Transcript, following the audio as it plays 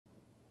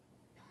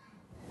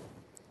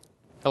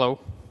Hello.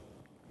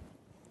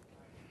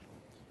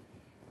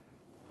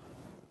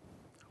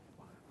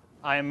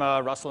 I'm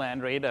Russell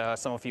Andrade.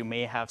 Some of you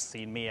may have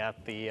seen me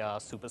at the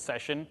Super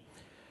Session.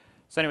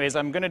 So anyways,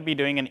 I'm going to be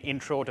doing an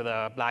intro to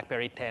the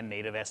BlackBerry 10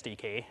 native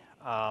SDK.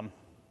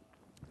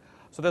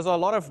 So there's a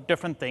lot of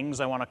different things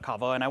I want to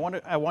cover, and I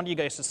want you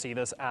guys to see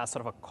this as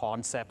sort of a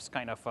concepts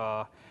kind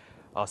of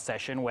a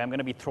session where I'm going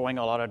to be throwing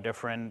a lot of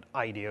different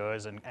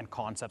ideas and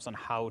concepts on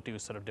how to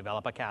sort of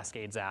develop a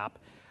Cascades app.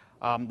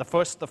 The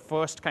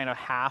first kind of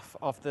half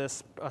of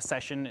this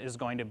session is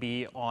going to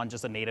be on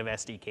just the native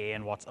SDK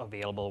and what's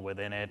available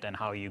within it and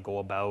how you go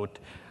about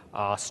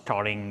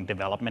starting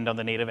development of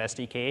the native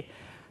SDK.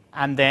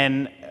 And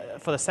then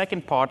for the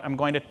second part, I'm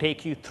going to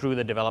take you through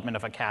the development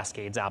of a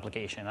Cascades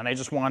application. And I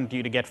just want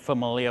you to get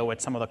familiar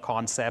with some of the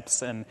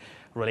concepts and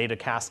related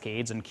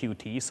Cascades and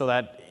Qt so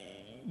that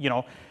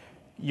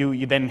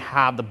you then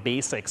have the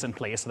basics in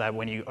place so that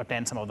when you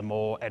attend some of the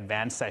more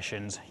advanced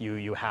sessions,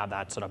 you have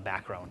that sort of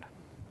background.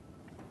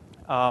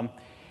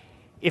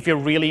 If you're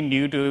really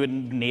new to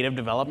native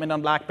development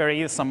on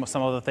BlackBerry, some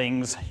of the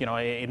things,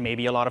 it may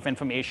be a lot of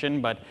information,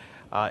 but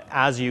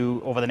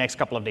over the next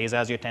couple of days,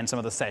 as you attend some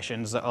of the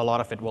sessions, a lot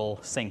of it will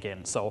sink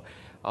in. So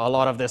a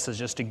lot of this is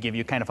just to give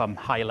you kind of a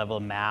high-level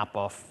map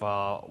of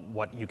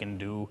what you can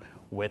do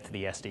with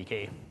the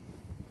SDK.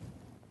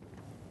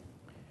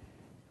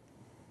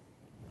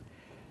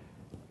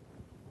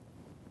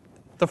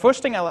 The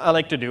first thing I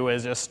like to do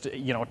is just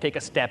take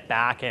a step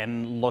back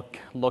and look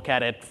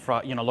at it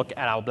look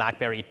at our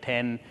BlackBerry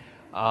 10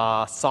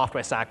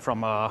 software stack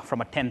from a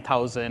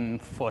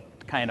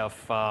 10,000-foot kind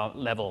of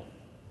level.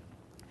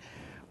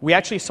 We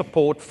actually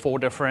support 4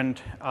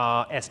 different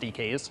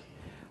SDKs.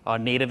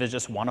 Native is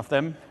just one of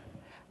them,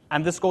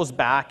 and this goes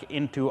back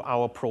into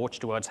our approach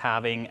towards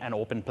having an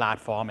open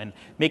platform and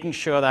making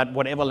sure that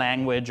whatever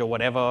language or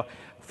whatever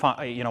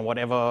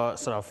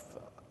sort of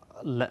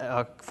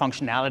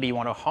functionality you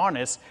want to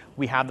harness,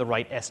 we have the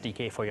right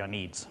SDK for your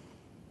needs.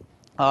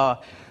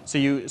 So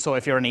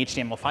if you're an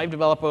HTML5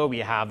 developer, we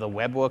have the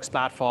WebWorks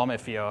platform.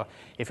 If you're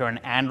an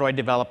Android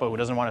developer who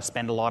doesn't want to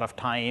spend a lot of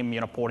time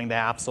porting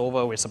their apps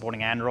over, we're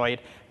supporting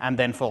Android. And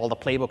then for all the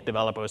Playbook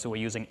developers who are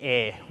using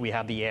Air, we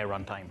have the Air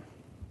runtime.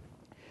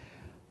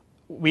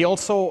 We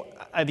also,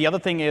 the other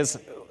thing is,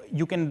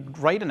 you can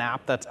write an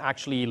app that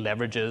actually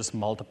leverages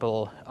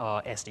multiple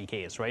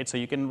SDKs, right? So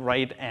you can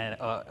write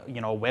a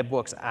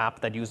WebWorks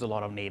app that uses a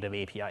lot of native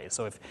APIs.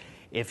 So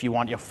if you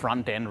want your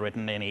front end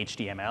written in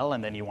HTML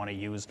and then you want to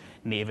use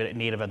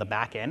native at the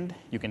back end,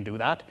 you can do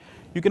that.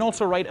 You can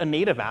also write a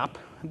native app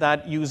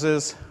that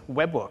uses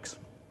WebWorks.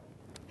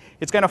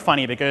 It's kind of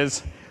funny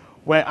because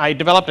when I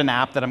developed an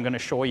app that I'm going to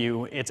show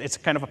you, it's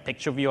kind of a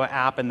picture viewer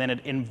app, and then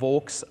it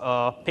invokes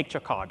a picture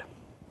card.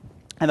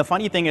 And the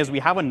funny thing is we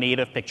have a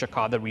native picture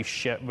card that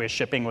we're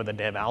shipping with the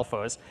dev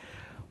alphas,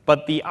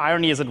 but the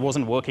irony is it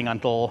wasn't working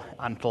until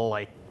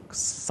like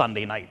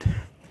Sunday night.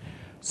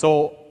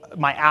 So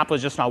my app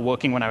was just not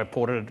working when I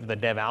reported it to the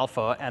dev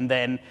alpha, and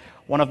then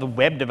one of the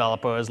web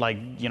developers,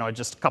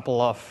 just a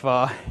couple of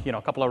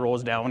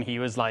rows down, he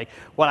was like,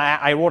 well,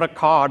 I wrote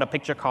a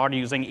picture card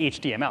using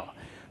HTML.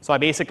 So I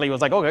basically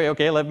was like,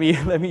 okay, let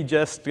me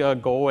just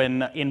go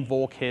and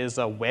invoke his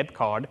web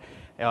card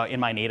in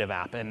my native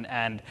app,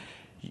 and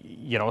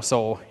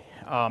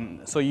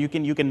so you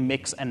can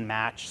mix and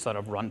match sort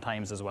of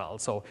runtimes as well.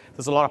 So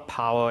there's a lot of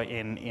power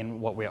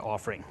in what we're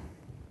offering.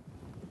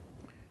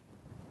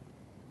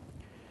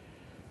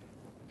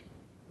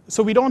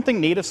 So we don't think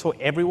native's for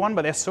everyone,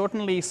 but there's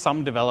certainly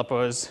some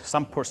developers,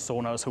 some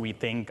personas who we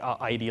think are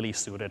ideally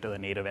suited to the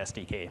native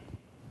SDK.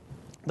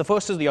 The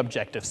first is the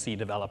Objective-C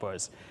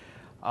developers.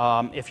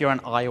 If you're an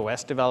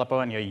iOS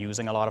developer and you're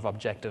using a lot of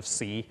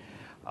Objective-C,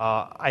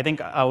 I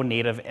think our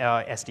native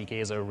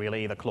SDKs are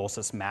really the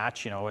closest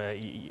match.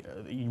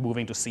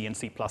 Moving to C and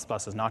C++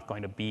 is not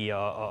going to be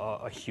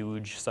a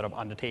huge sort of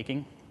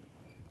undertaking.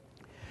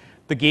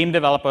 The game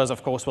developers,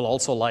 of course, will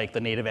also like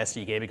the native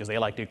SDK because they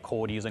like to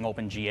code using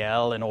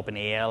OpenGL and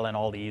OpenAL and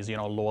all these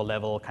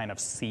lower-level kind of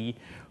C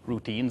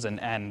routines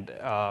and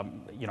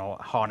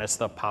harness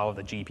the power of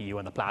the GPU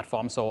and the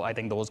platform. So I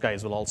think those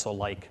guys will also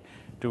like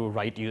to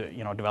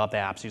develop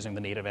their apps using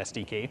the native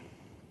SDK.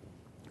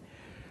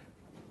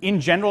 In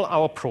general,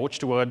 our approach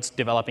towards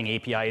developing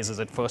APIs is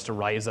it first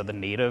arrives at the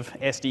native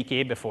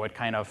SDK before it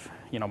kind of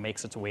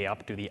makes its way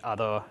up to the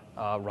other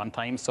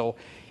runtimes. So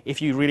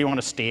if you really want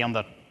to stay on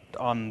the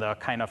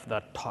kind of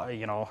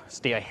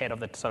stay ahead of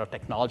the sort of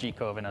technology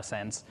curve in a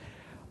sense,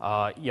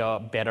 you're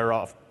better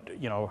off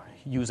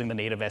using the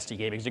native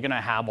SDK because you're going to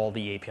have all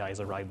the APIs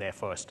arrive there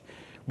first.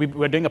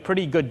 We're doing a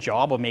pretty good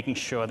job of making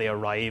sure they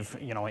arrive,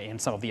 in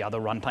some of the other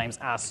runtimes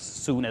as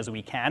soon as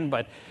we can.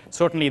 But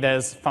certainly,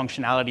 there's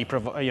functionality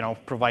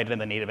provided in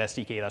the native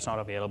SDK that's not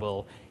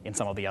available in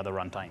some of the other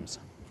runtimes.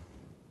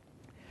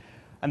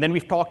 And then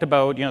we've talked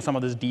about some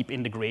of this deep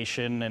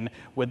integration and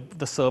with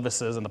the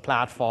services and the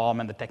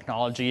platform and the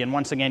technology. And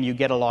once again, you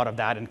get a lot of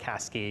that in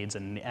Cascades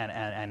and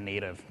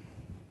native.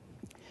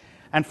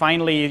 And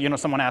finally,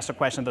 someone asked a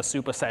question in the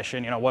super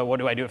session, what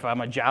do I do if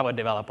I'm a Java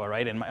developer,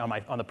 right,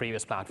 on the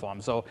previous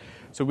platform? So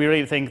we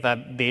really think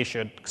that they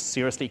should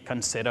seriously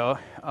consider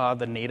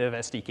the native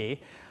SDK.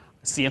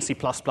 C and C++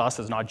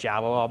 is not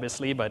Java,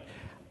 obviously, but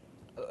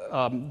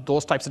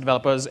those types of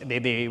developers,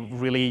 they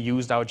really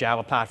used our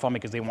Java platform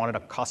because they wanted a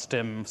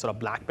custom sort of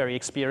BlackBerry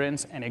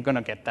experience, and you're going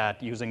to get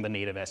that using the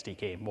native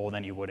SDK more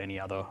than you would any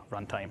other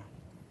runtime.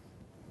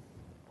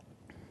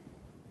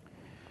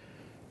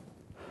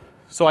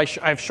 So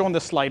I've shown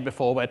this slide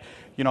before, but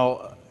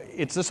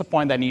it's just a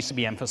point that needs to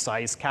be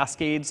emphasized.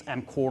 Cascades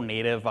and core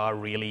native are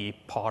really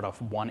part of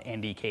one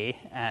NDK,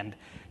 and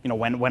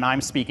when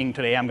I'm speaking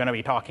today, I'm going to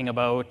be talking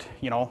about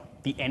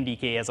the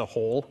NDK as a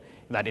whole.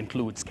 That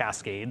includes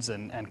Cascades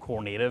and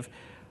core native.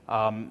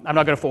 I'm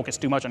not going to focus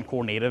too much on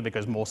core native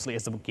because mostly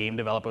it's the game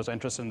developers are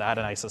interested in that,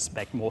 and I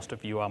suspect most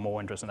of you are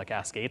more interested in the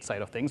Cascade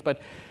side of things.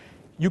 But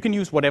you can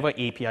use whatever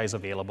API is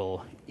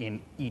available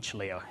in each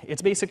layer.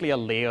 It's basically a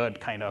layered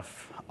kind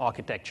of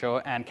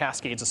architecture, and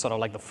Cascades is sort of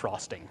like the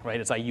frosting,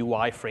 right? It's a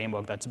UI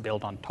framework that's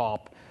built on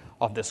top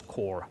of this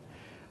core.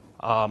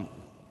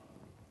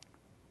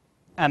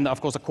 And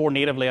of course, the core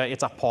native layer,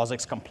 it's a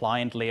POSIX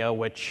compliant layer,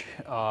 which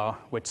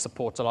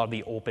supports a lot of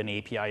the open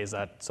APIs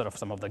that sort of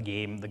some of the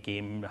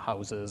game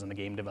houses and the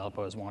game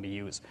developers want to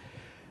use.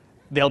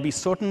 There'll be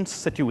certain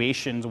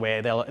situations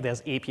where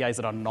there's APIs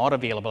that are not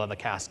available at the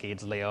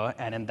Cascades layer,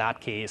 and in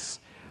that case,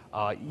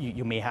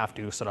 you may have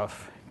to sort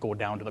of go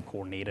down to the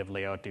core native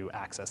layer to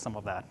access some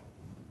of that.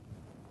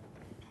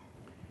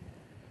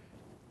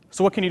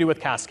 So what can you do with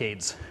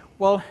Cascades?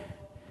 Well,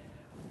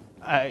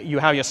 you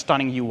have your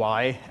stunning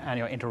UI and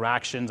your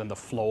interactions and the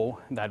flow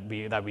that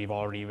we've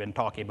already been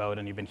talking about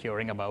and you've been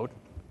hearing about.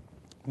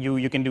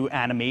 You can do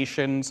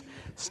animations,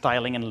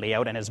 styling, and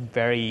layout, and it's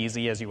very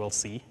easy, as you will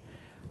see,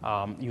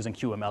 using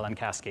QML and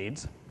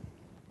Cascades.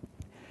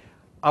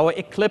 Our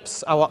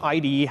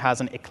IDE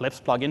has an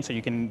Eclipse plugin, so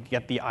you can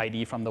get the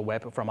IDE from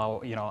our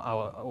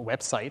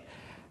website.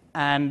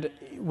 And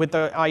with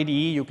the IDE,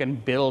 you can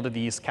build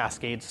these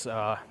Cascades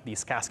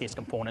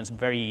components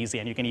very easy,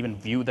 and you can even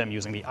view them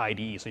using the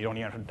IDE, so you don't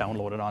even have to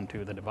download it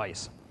onto the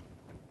device.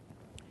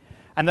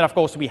 And then, of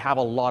course, we have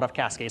a lot of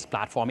Cascades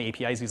platform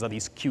APIs. These are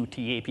these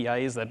Qt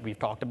APIs that we've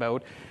talked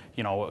about,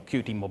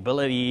 Qt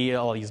mobility,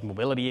 all these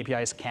mobility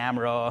APIs,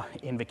 camera,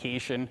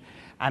 invocation,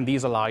 and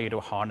these allow you to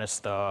harness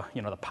the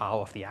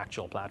power of the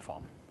actual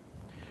platform.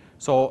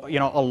 So,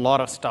 a lot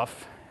of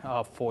stuff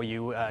for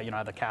you,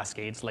 at the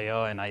Cascades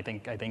layer, and I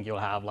think you'll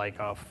have like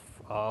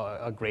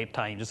a great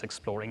time just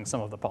exploring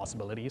some of the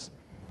possibilities.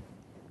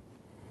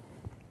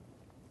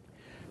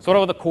 So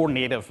what about the core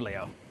native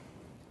layer?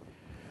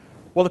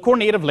 Well, the core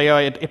native layer,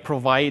 it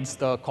provides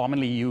the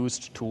commonly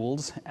used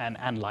tools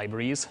and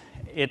libraries.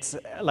 It's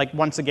like,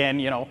 once again,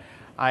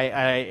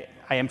 I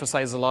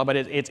emphasize a lot, but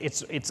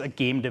it's a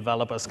game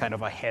developer's kind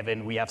of a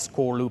heaven. We have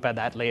score loop at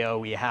that layer.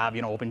 We have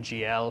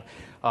OpenGL,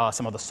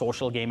 some of the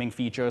social gaming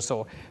features.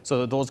 So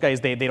those guys,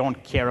 they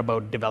don't care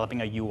about developing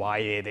a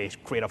UI. They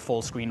create a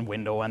full screen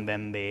window and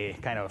then they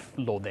kind of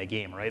load their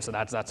game, right? So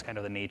that's kind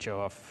of the nature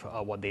of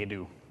what they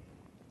do.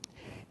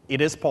 It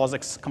is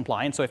POSIX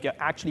compliant, so if you're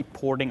actually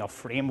porting a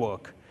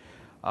framework,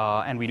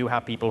 and we do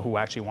have people who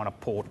actually want to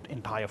port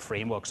entire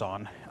frameworks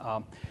on,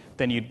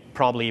 then you'd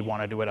probably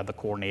want to do it at the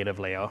core native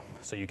layer,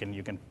 so you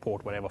can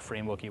port whatever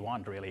framework you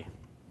want, really.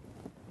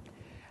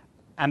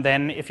 And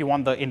then if you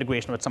want the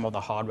integration with some of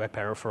the hardware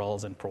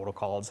peripherals and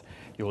protocols,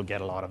 you will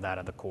get a lot of that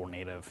at the core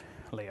native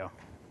layer.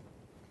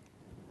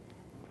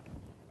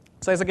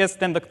 So I guess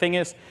then the thing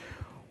is,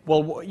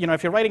 well,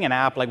 if you're writing an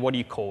app, like what do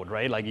you code,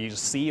 right? Like you use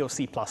C or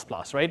C++,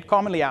 right?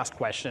 Commonly asked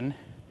question.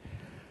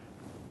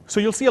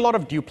 So you'll see a lot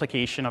of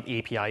duplication of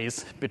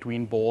APIs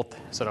between both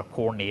sort of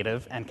core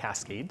native and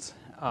Cascades.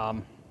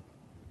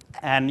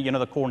 And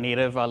the core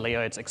native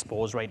layer, it's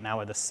exposed right now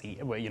at the C,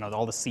 where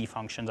all the C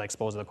functions are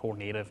exposed to the core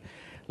native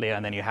layer,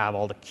 and then you have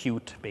all the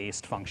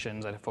Qt-based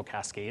functions for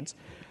Cascades.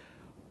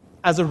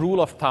 As a rule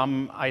of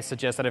thumb, I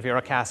suggest that if you're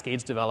a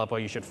Cascades developer,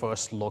 you should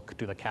first look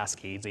to the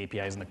Cascades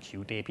APIs and the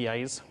Qt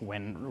APIs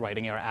when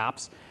writing your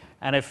apps.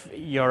 And if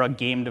you're a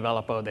game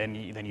developer, then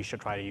you should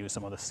try to use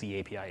some of the C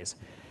APIs.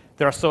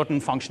 There are certain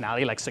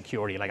functionality like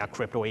security, like our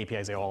crypto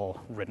APIs, they're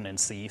all written in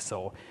C.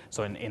 So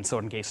in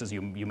certain cases,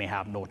 you may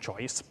have no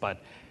choice,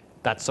 but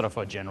that's sort of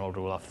a general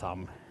rule of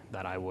thumb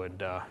that I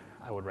would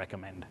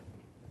recommend.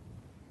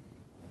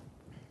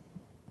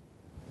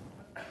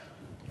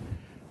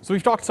 So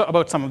we've talked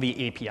about some of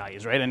the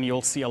APIs, right? And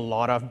you'll see a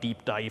lot of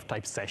deep dive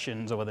type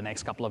sessions over the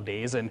next couple of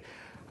days. And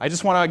I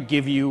just want to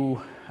give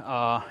you, and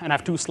I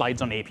have 2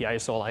 slides on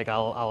APIs. So like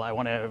I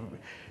want to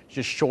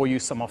just show you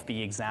some of the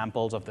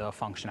examples of the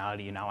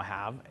functionality you now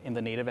have in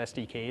the native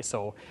SDK.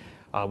 So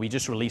we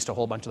just released a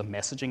whole bunch of the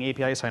messaging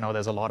APIs. So I know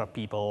there's a lot of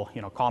people,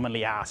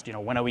 commonly asked,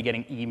 when are we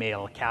getting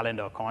email,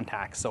 calendar,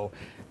 contacts? So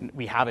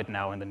we have it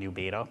now in the new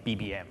beta,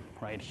 BBM,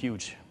 right?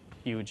 Huge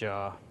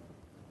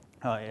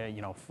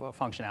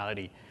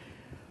functionality.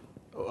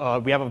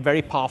 We have a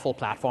very powerful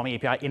platform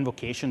API.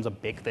 Invocation's a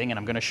big thing, and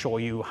I'm going to show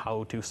you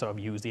how to sort of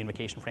use the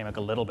invocation framework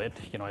a little bit.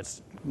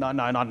 It's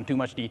not in too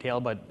much detail,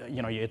 but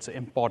it's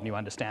important you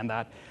understand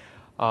that.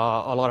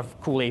 A lot of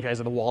cool APIs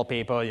are the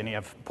wallpaper. You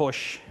have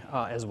push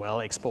as well,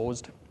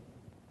 exposed.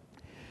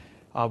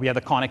 We have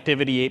the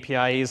connectivity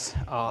APIs.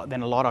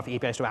 Then a lot of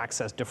APIs to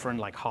access different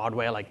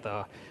hardware, like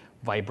the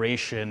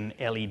vibration,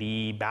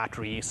 LED,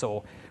 battery.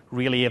 So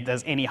really, if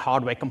there's any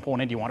hardware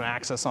component you want to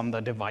access on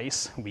the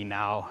device, we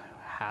now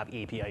have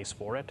APIs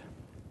for it.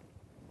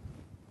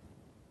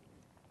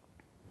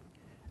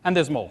 And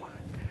there's more,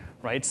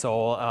 right?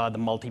 So the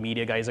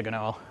multimedia guys are going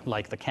to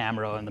like the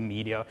camera and the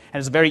media. And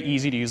it's very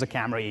easy to use a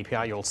camera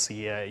API. You'll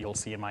see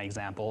in my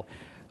example.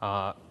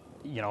 A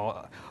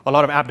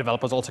lot of app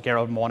developers also care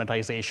about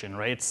monetization,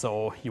 right?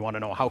 So you want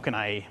to know, how can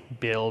I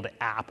build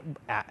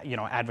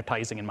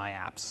advertising in my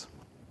apps,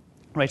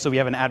 right? So we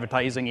have an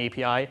advertising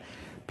API,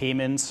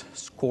 payments,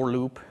 score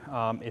loop.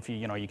 If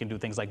you can do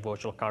things like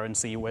virtual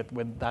currency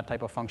with that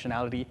type of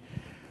functionality.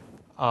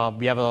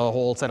 We have a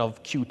whole set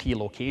of Qt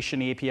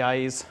location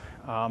APIs,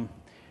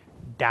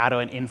 data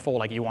and info,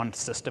 like you want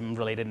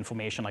system-related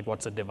information, like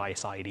what's a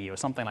device ID or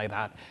something like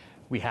that.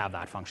 We have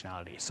that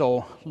functionality.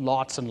 So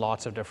lots and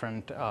lots of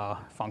different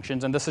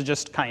functions, and this is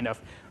just kind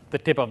of the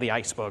tip of the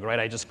iceberg, right?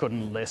 I just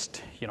couldn't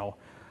list,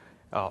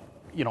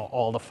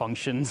 all the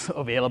functions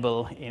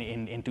available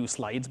in 2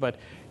 slides, but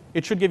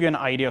it should give you an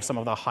idea of some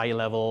of the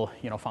high-level,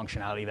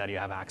 functionality that you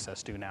have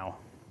access to now.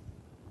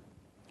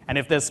 And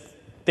if there's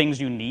things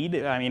you need,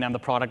 I'm the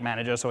product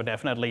manager, so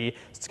definitely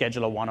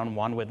schedule a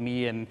one-on-one with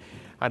me, and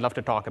I'd love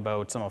to talk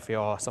about some of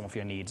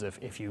your needs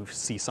if you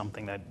see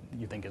something that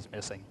you think is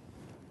missing.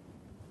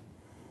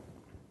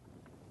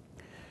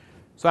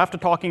 So after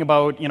talking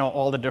about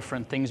all the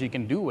different things you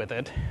can do with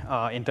it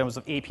in terms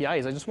of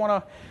APIs, I just want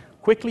to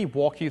quickly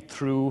walk you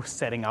through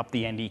setting up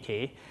the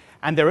NDK.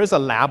 And there is a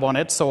lab on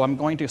it, so I'm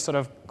going to sort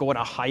of go at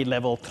a high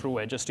level through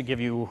it just to give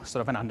you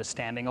sort of an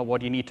understanding of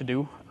what you need to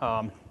do.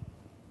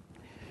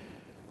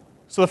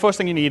 So the first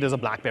thing you need is a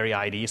BlackBerry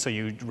ID. So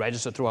you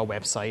register through our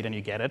website and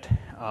you get it.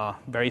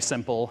 Very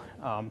simple.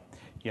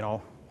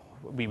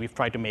 We've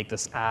tried to make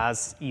this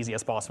as easy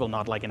as possible,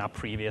 not like in our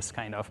previous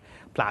kind of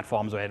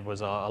platforms where it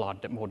was a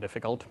lot more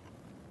difficult.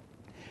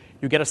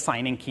 You get a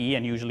signing key,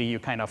 and usually you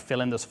kind of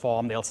fill in this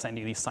form. They'll send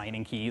you these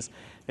signing keys.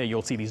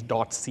 You'll see these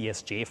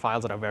 .csj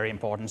files that are very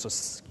important.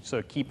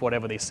 So keep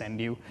whatever they send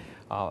you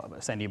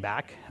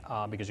back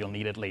because you'll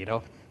need it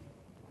later.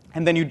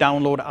 And then you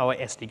download our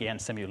SDK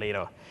and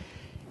simulator.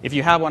 If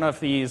you have one of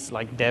these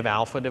like Dev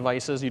Alpha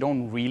devices, you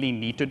don't really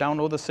need to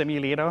download the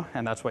simulator,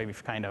 and that's why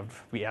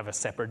we have a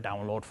separate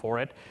download for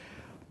it.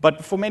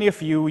 But for many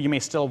of you, you may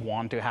still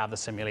want to have the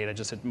simulator.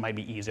 It might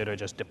be easier to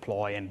just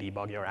deploy and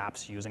debug your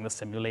apps using the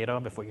simulator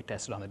before you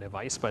test it on the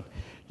device, but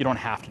you don't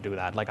have to do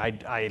that. Like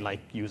I like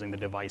using the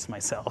device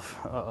myself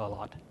a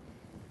lot.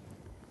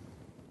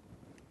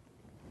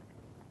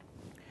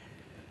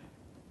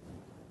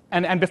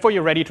 And before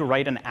you're ready to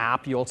write an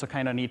app, you also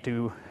kind of need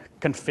to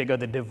configure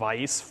the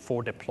device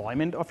for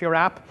deployment of your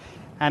app.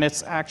 And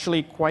it's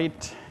actually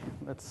quite,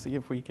 let's see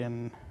if we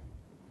can.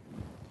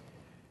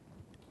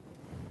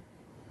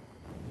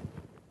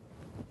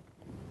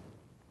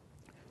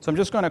 So I'm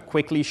just going to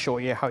quickly show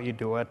you how you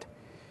do it.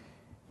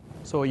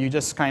 So you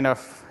just kind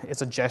of,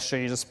 it's a gesture.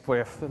 You just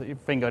put your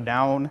finger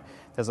down.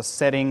 There's a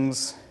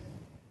settings.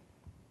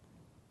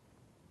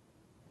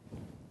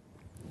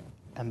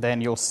 And then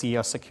you'll see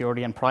a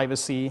security and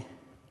privacy.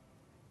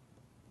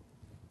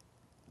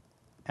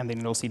 And then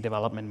you'll see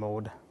development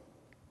mode.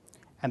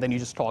 And then you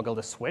just toggle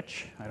the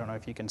switch. I don't know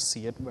if you can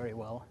see it very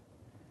well,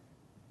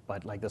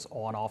 but like this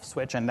on-off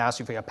switch, and asks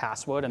you for your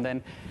password, and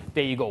then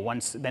there you go.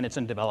 Then it's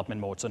in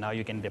development mode, so now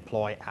you can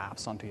deploy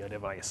apps onto your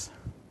device.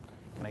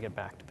 Can I get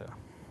back to the?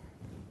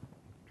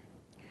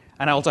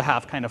 And I also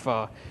have kind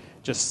of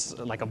just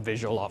like a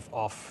visual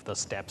of the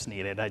steps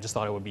needed. I just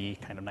thought it would be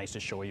kind of nice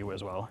to show you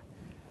as well.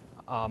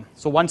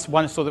 So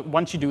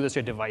once you do this,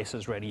 your device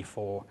is ready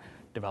for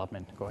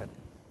development. Go ahead.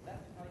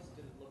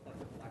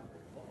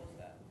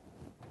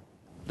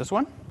 This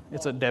one?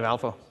 It's a Dev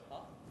Alpha.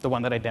 The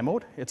one that I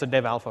demoed? It's a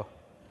Dev Alpha.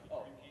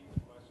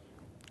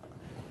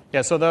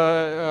 Yeah,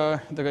 so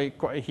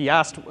he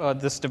asked,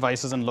 this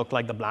device doesn't look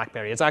like the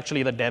BlackBerry. It's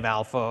actually the Dev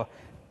Alpha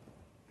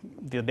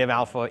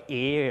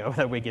A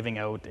that we're giving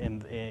out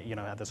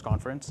at this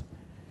conference.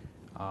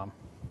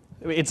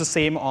 It's the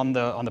same on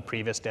the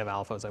previous Dev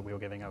Alphas that we were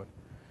giving out.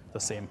 The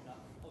same.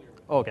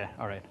 Okay,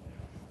 all right.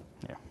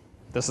 Yeah,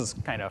 this is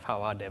kind of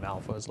how our Dev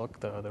Alphas look,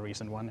 the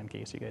recent one, in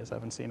case you guys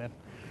haven't seen it.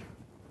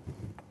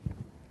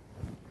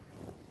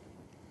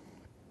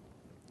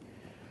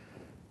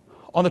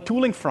 On the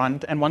tooling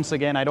front, and once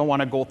again, I don't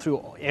want to go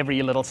through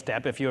every little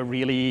step. If you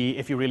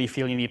really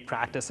feel you need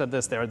practice at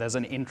this, there's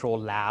an intro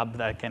lab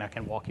that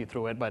can walk you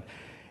through it. But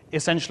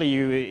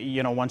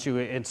essentially, once you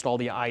install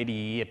the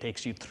IDE, it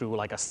takes you through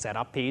like a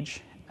setup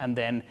page, and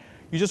then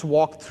you just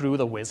walk through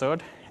the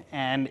wizard,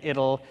 and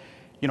it'll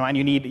and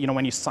you need,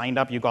 when you signed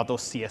up, you got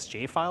those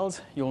CSJ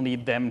files. You'll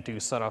need them to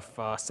sort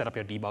of set up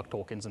your debug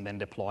tokens and then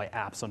deploy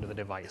apps onto the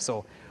device.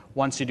 So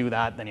once you do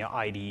that, then your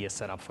IDE is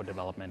set up for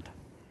development.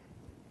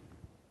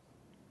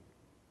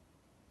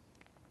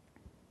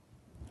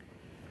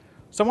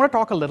 So I want to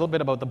talk a little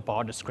bit about the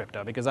bar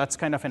descriptor, because that's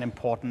kind of an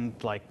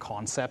important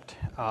concept.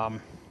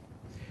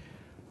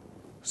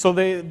 So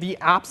the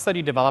apps that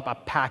you develop are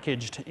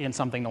packaged in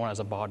something known as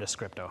a bar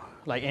descriptor,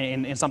 like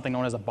in something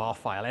known as a bar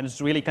file. And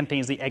it really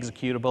contains the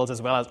executables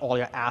as well as all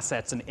your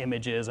assets and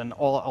images and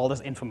all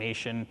this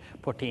information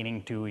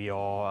pertaining to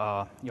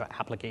your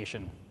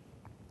application.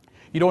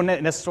 You don't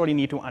necessarily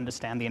need to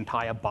understand the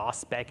entire bar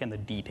spec and the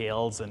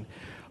details,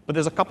 but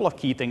there's a couple of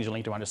key things you'll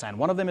need to understand.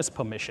 One of them is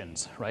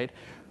permissions, right?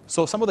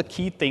 So some of the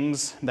key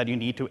things that you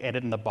need to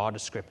edit in the bar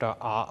descriptor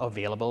are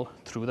available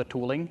through the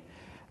tooling.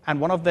 And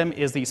one of them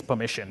is these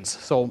permissions.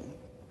 So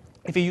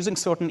if you're using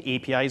certain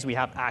APIs, we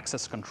have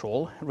access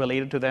control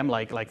related to them.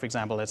 Like for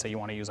example, let's say you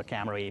want to use a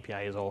camera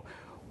APIs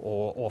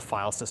or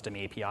file system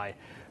API.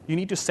 You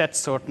need to set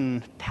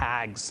certain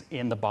tags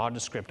in the bar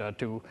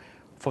descriptor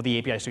for the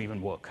APIs to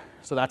even work.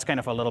 So that's kind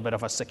of a little bit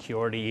of a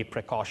security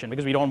precaution,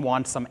 because we don't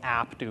want some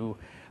app to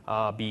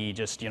be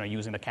just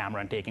using the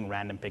camera and taking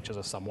random pictures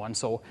of someone.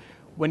 So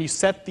when you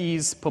set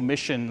these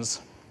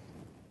permissions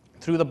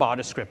through the bar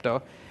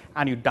descriptor,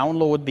 and you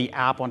download the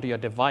app onto your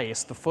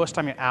device, the first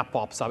time your app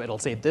pops up, it'll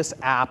say, this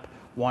app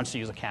wants to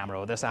use a camera,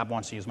 or this app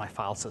wants to use my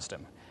file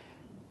system.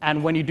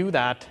 And when you do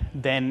that,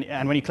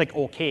 and when you click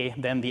OK,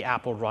 then the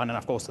app will run, and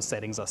of course the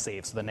settings are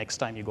saved. So the next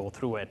time you go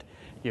through it,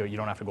 you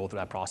don't have to go through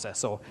that process.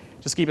 So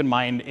just keep in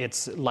mind,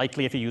 it's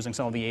likely if you're using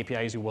some of the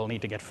APIs, you will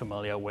need to get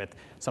familiar with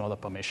some of the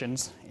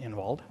permissions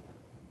involved.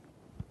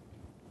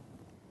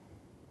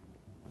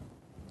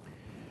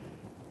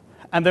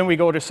 And then we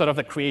go to sort of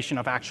the creation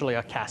of actually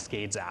a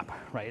Cascades app,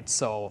 right?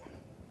 So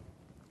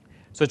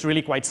it's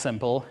really quite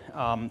simple.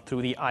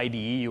 Through the IDE,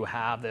 you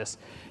have this.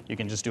 You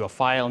can just do a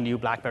file, new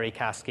BlackBerry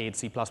Cascades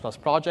C++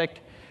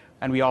 project,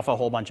 and we offer a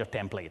whole bunch of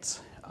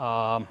templates.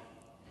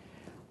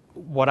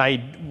 What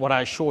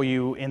I show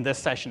you in this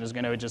session is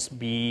going to just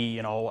be,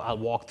 I'll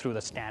walk through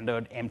the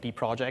standard empty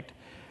project.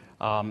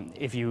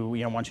 If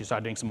once you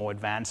start doing some more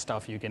advanced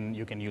stuff, you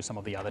can use some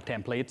of the other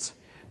templates.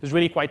 It's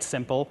really quite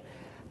simple.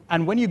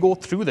 And when you go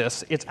through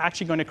this, it's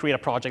actually going to create a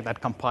project that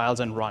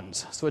compiles and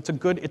runs. So it's a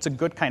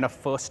good kind of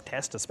first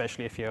test,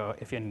 especially if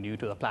you're new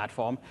to the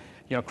platform.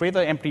 Create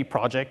the empty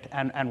project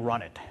and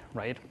run it,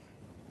 right?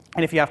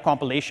 And if you have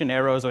compilation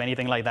errors or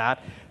anything like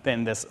that,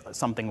 then there's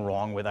something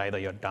wrong with either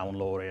your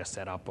download or your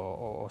setup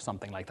or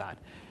something like that.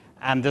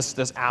 And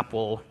this app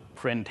will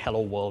print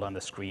 "Hello World" on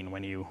the screen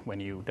when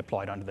you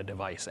deploy it onto the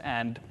device.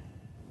 And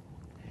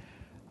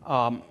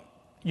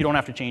you don't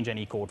have to change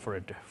any code for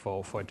it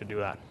to do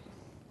that.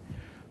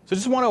 So I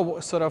just want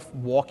to sort of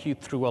walk you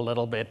through a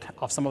little bit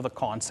of some of the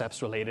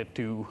concepts related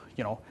to,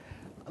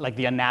 like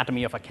the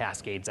anatomy of a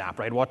Cascades app,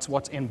 right?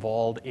 What's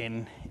involved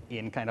in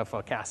kind of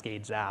a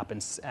Cascades app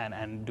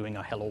and doing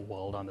a "Hello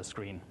World" on the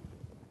screen.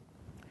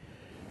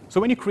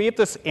 So when you create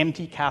this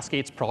empty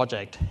Cascades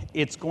project,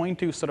 it's going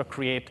to sort of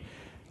create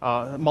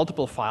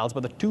multiple files,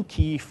 but the two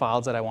key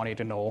files that I want you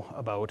to know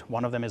about,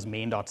 one of them is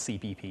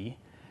main.cpp,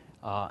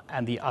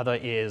 and the other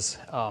is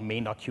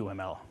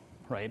main.qml,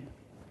 right?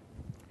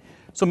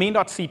 So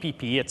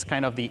main.cpp, it's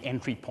kind of the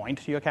entry point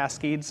to your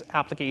Cascades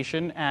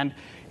application, and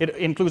it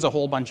includes a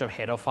whole bunch of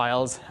header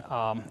files.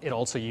 It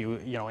also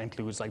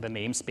includes like the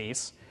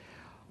namespace.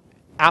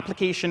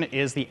 Application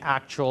is the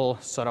actual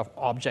sort of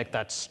object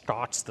that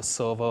starts the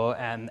server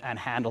and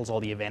handles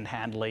all the event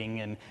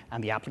handling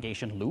and the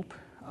application loop.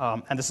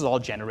 And this is all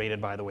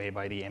generated, by the way,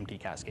 by the empty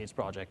Cascades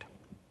project.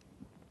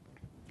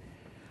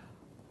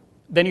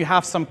 Then you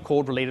have some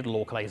code related to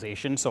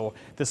localization. So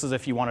this is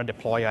if you want to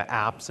deploy your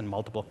apps in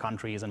multiple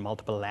countries and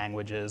multiple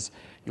languages,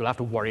 you'll have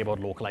to worry about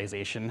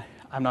localization.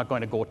 I'm not going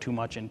to go too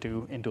much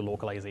into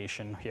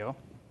localization here.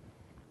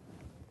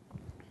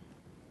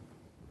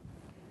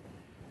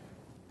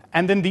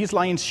 And then these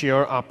lines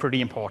here are pretty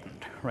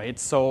important, right?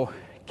 So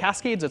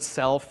Cascades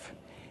itself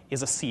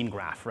is a scene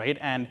graph, right?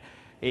 And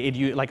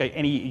like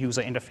any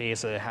user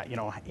interface,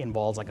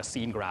 involves like a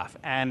scene graph.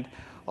 And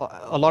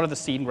a lot of the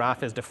scene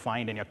graph is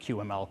defined in your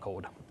QML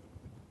code.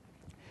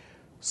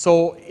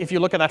 So if you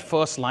look at that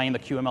first line, the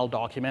QML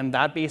document,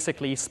 that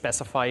basically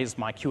specifies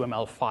my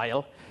QML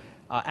file,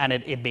 and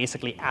it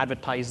basically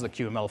advertises the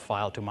QML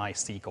file to my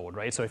C code,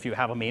 right? So if you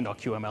have a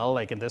main.qml,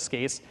 like in this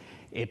case,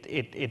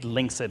 it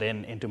links it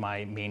into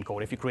my main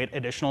code. If you create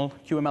additional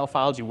QML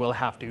files, you will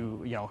have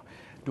to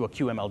do a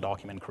QML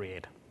document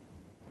create.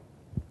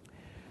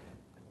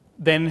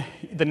 Then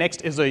the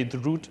next is the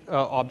root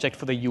object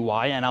for the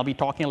UI, and I'll be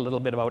talking a little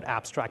bit about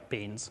abstract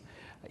panes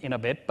in a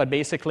bit. But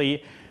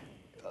basically,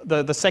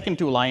 the second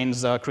two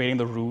lines, creating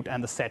the root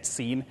and the set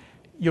scene,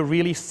 you're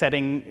really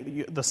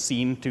setting the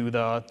scene to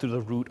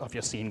the root of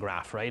your scene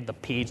graph, right? The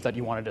page that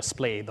you want to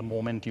display the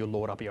moment you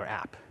load up your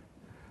app,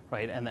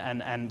 right?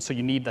 And so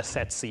you need the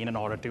set scene in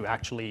order to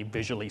actually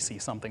visually see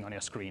something on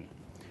your screen.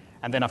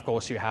 And then, of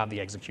course, you have the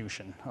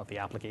execution of the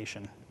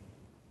application.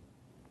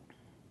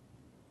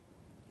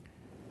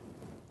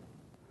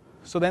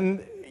 So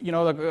then,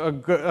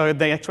 the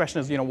next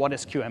question is, what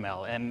is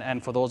QML?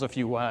 And for those of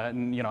you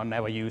who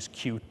never use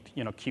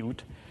Qt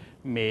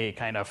may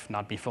kind of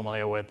not be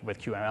familiar with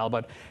QML,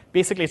 but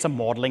basically it's a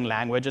modeling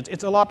language.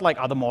 It's a lot like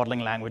other modeling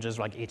languages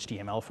like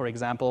HTML, for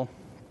example.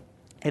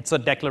 It's a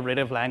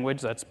declarative language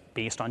that's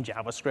based on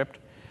JavaScript.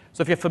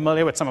 So if you're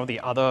familiar with some of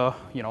the other,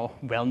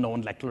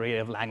 well-known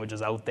declarative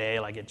languages out there,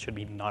 like it should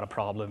be not a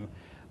problem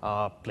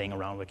playing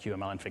around with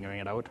QML and figuring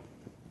it out.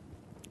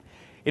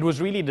 It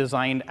was really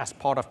designed as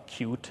part of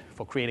Qt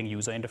for creating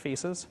user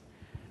interfaces,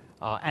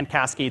 and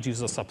Cascades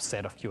uses a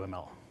subset of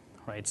QML,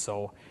 right?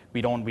 So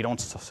we don't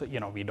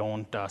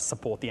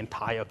support the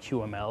entire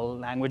QML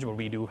language, but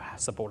we do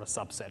support a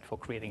subset for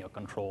creating your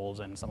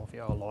controls and some of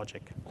your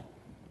logic.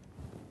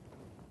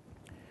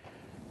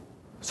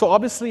 So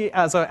obviously,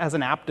 as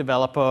an app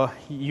developer,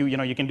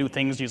 you can do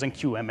things using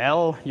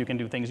QML, you can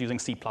do things using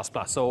C++.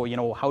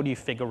 So how do you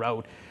figure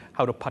out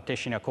how to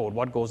partition your code?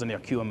 What goes in your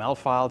QML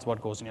files? What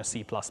goes in your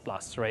C++,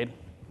 right?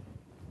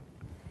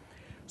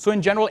 So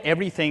in general,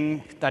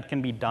 everything that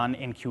can be done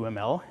in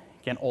QML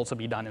can also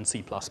be done in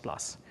C++,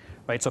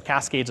 right? So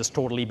Cascades is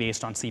totally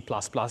based on C++,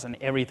 and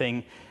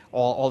everything,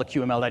 all the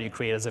QML that you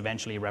create is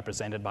eventually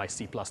represented by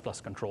C++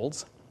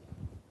 controls.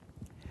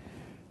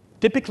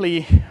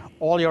 Typically,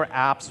 all your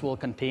apps will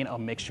contain a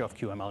mixture of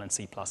QML and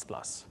C++,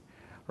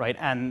 right?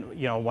 And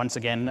once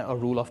again, a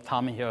rule of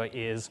thumb here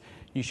is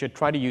you should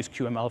try to use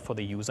QML for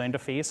the user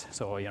interface.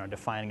 So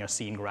defining your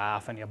scene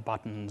graph and your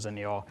buttons and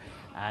your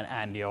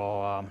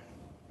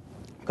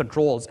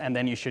controls, and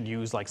then you should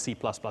use like C++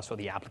 for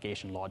the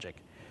application logic.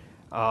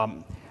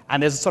 And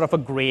there's sort of a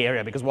gray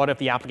area, because what if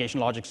the application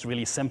logic is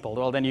really simple?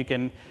 Well, then you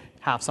can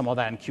have some of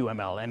that in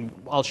QML. And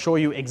I'll show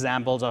you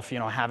examples of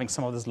having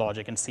some of this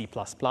logic in C++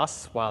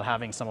 while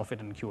having some of it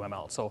in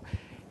QML. So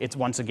it's,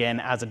 once again,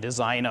 as a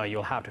designer,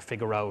 you'll have to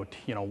figure out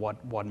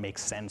what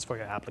makes sense for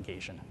your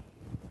application.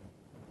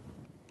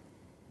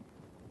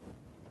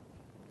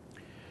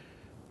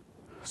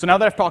 So now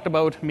that I've talked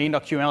about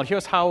main.qml,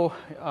 here's how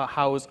a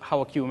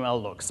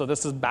QML looks. So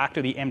this is back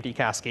to the empty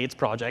Cascades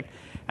project.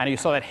 And you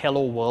saw that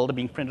hello world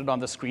being printed on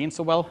the screen.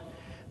 So, well,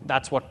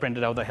 that's what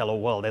printed out the hello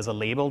world. There's a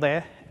label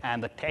there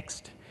and the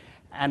text.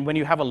 And when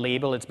you have a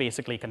label, it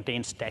basically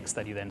contains text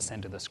that you then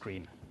send to the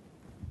screen.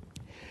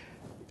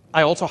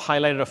 I also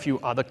highlighted a few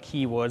other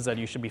keywords that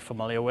you should be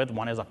familiar with.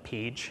 One is a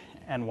page,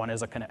 and one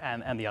is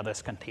and the other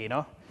is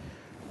container.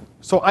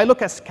 So I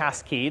look at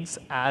Cascades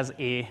as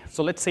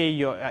so let's say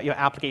your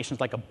application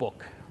is like a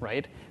book,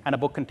 right? And a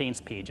book contains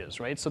pages,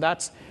 right? So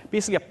that's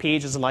basically a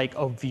page is like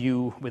a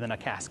view within a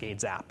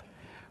Cascades app,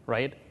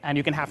 right? And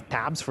you can have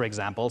tabs, for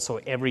example, so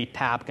every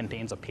tab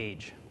contains a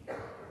page,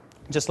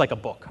 just like a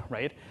book,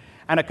 right?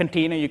 And a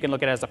container, you can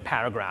look at it as a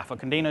paragraph. A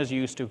container is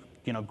used to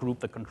group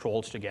the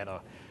controls together.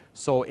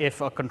 So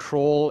if a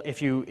control,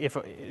 if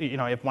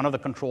one of the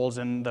controls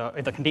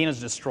if the container is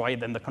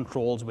destroyed, then the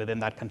controls within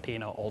that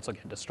container also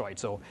get destroyed.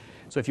 So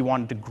if you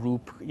want to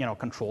group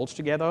controls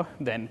together,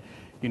 then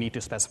you need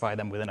to specify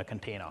them within a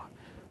container.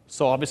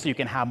 So obviously you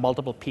can have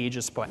multiple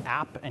pages per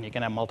app, and you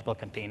can have multiple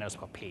containers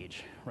per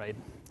page, right?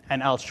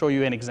 And I'll show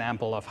you an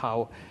example of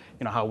how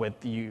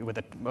with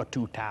a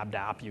two-tabbed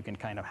app you can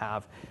kind of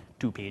have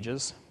two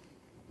pages.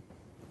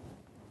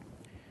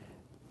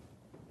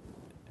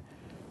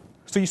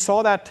 So you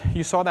saw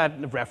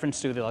that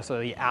reference to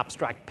the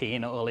abstract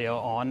pane earlier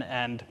on,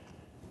 and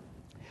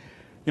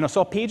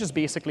so a page is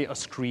basically a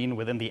screen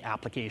within the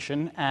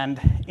application. And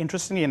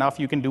interestingly enough,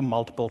 you can do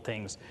multiple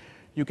things.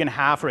 You can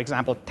have, for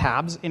example,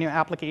 tabs in your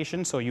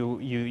application, so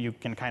you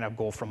can kind of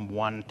go from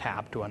one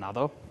tab to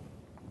another.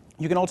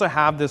 You can also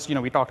have this,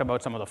 we talked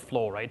about some of the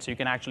flow, right? So you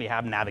can actually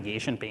have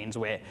navigation panes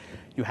where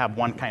you have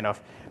one kind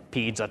of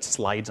page that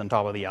slides on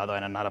top of the other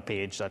and another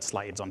page that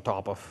slides on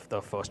top of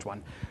the first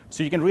one.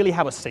 So you can really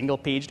have a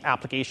single-paged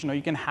application, or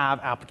you can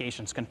have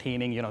applications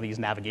containing these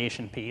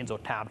navigation panes or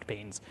tabbed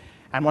panes.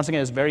 And once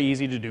again, it's very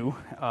easy to do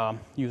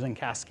using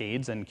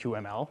Cascades and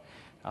QML.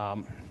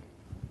 And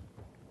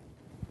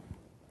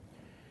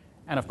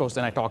of course,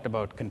 then I talked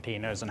about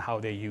containers and how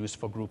they're used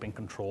for grouping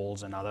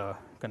controls and other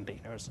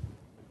containers.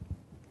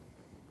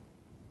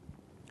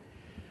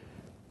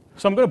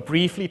 So I'm going to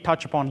briefly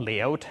touch upon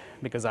layout,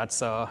 because that's,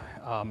 for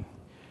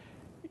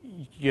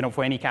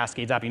any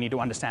Cascades app, you need to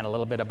understand a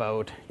little bit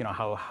about,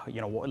 how,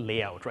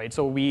 layout, right?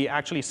 So we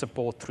actually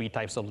support 3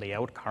 types of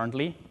layout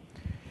currently.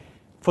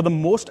 For the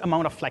most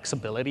amount of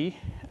flexibility,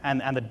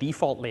 and the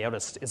default layout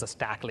is a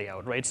stack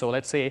layout, right? So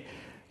let's say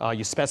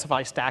you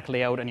specify stack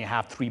layout and you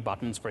have 3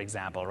 buttons, for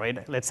example,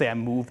 right? Let's say I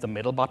move the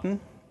middle button.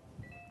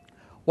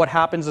 What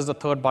happens is the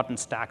third button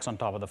stacks on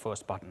top of the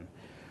first button.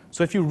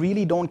 So if you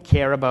really don't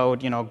care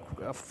about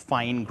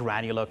fine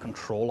granular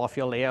control of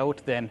your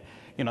layout, then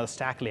the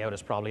stack layout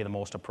is probably the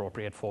most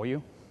appropriate for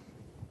you.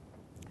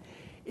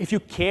 If you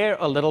care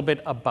a little bit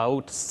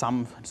about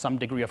some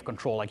degree of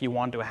control, like you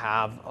want to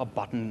have a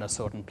button in a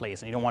certain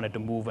place and you don't want it to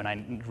move and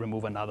I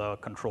remove another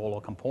control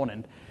or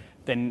component,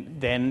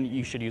 then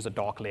you should use a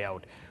dock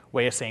layout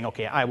where you're saying,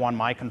 okay, I want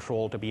my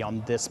control to be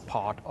on this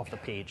part of the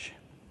page.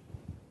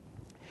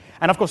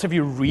 And of course, if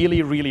you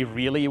really, really,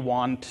 really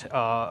want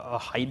a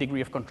high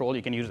degree of control,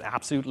 you can use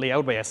absolute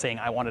layout where you're saying,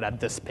 I want it at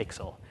this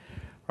pixel,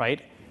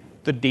 right?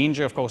 The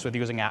danger, of course, with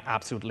using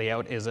absolute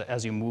layout is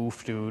as you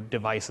move to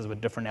devices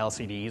with different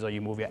LCDs or you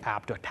move your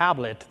app to a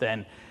tablet,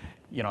 then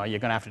you're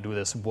going to have to do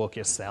this work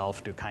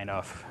yourself to kind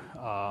of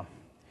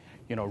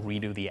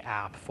redo the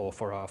app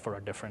for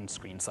a different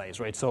screen size,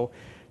 right? So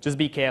just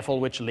be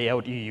careful which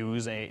layout you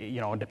use,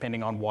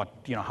 depending on what,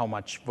 how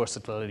much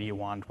versatility you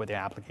want with your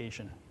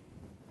application.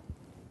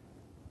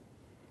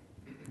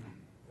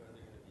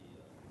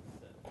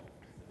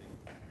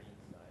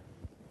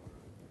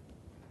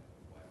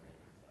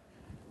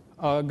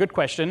 Good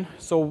question.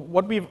 So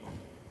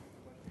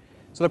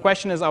the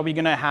question is, are we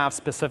going to have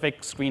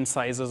specific screen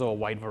sizes or a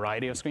wide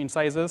variety of screen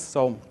sizes?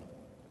 So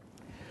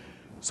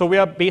we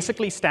are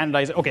basically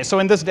standardizing. Okay, so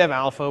in this dev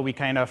alpha, we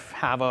kind of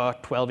have a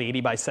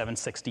 1280 by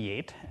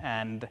 768.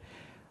 And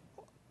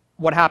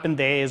what happened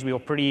there is we were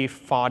pretty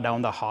far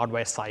down the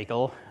hardware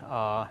cycle,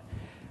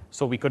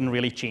 so we couldn't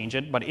really change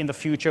it. But in the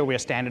future, we're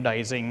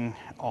standardizing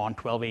on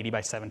 1280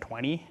 by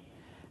 720.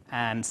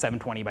 And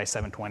 720 by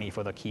 720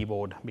 for the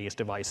keyboard-based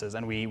devices.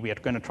 And we are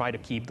going to try to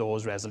keep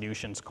those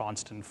resolutions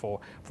constant for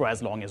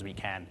as long as we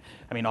can.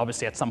 I mean,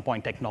 obviously, at some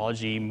point,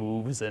 technology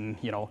moves and,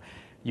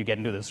 you get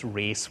into this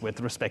race with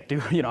respect to,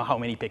 how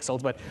many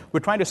pixels. But we're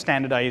trying to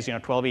standardize,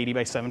 1280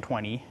 by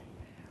 720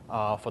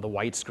 for the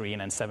white screen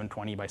and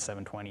 720 by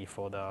 720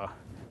 for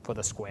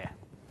the square.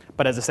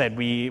 But as I said,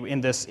 in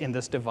this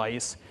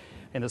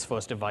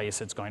first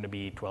device, it's going to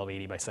be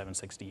 1280 by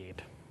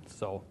 768.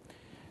 So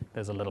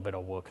there's a little bit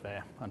of work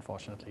there,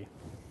 unfortunately.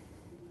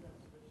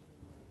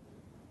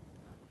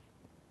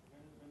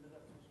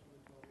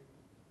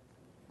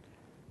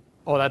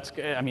 Oh,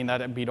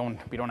 we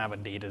don't have a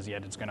date as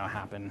yet. It's going to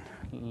happen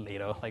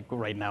later. Like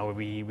right now,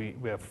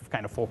 we're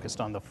kind of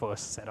focused on the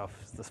first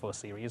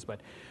series,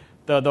 but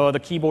the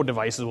keyboard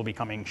devices will be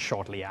coming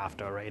shortly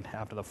after, right?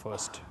 After the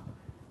first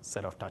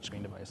set of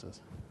touchscreen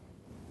devices.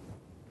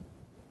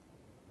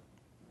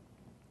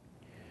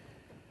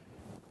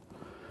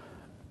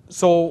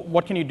 So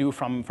what can you do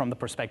from the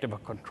perspective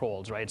of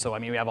controls, right? So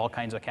we have all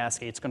kinds of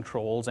Cascades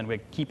controls, and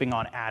we're keeping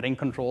on adding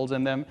controls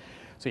in them.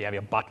 So you have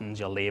your buttons,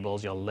 your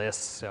labels, your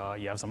lists.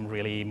 You have some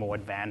really more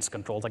advanced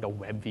controls like a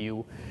web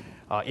view.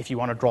 If you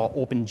want to draw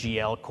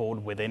OpenGL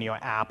code within your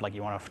app, like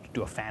you want to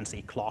do a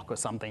fancy clock or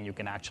something, you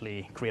can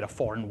actually create a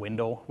foreign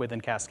window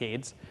within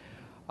Cascades.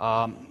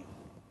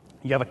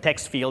 You have a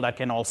text field that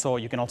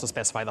you can also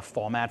specify the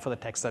format for the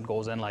text that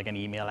goes in, like an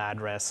email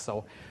address.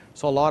 So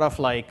a lot of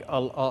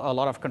a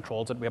lot of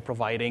controls that we're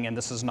providing, and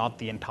this is not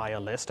the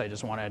entire list. I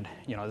just wanted,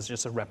 it's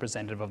just a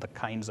representative of the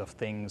kinds of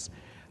things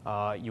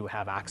you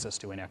have access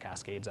to in your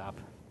Cascades app.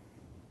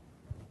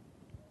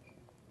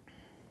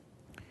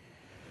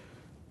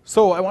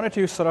 So I wanted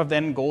to sort of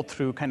then go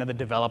through kind of the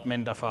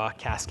development of a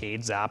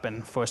Cascades app,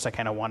 and first I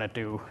kind of wanted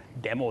to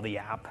demo the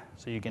app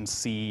so you can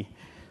see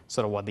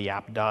sort of what the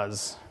app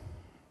does.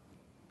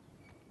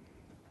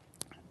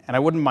 And I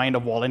wouldn't mind a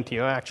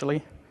volunteer,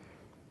 actually.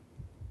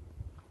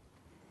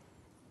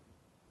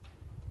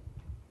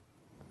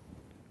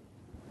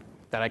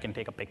 That I can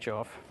take a picture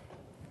of.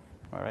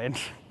 All right.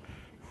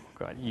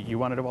 Good. You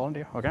wanted to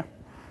volunteer? Okay.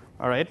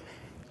 All right.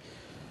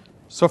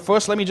 So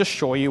first, let me just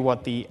show you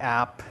what the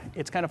app,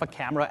 it's kind of a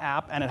camera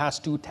app, and it has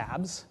 2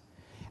 tabs.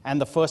 And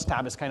the first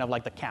tab is kind of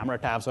like the camera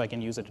tab, so I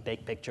can use it to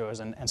take pictures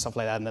and stuff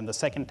like that. And then the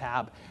second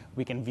tab,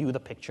 we can view the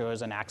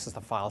pictures and access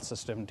the file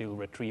system to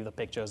retrieve the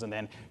pictures. And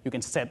then you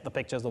can set the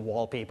picture as the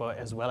wallpaper,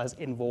 as well as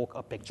invoke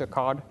a picture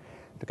card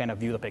to kind of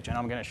view the picture. And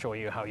I'm going to show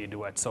you how you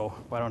do it. So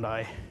why don't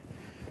I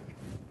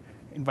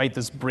invite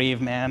this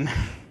brave man.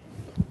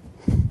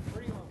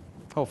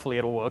 Hopefully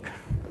it'll work.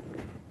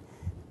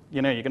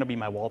 You're going to be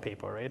my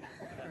wallpaper, right?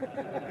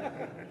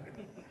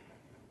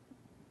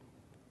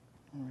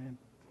 All right.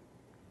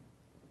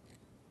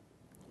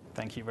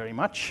 Thank you very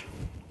much.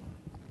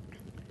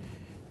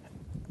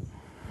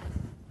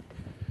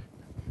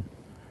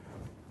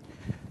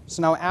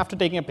 So now after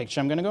taking a picture,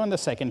 I'm going to go in the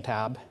second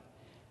tab,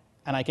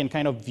 and I can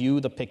kind of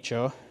view the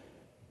picture.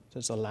 So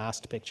it's the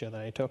last picture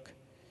that I took.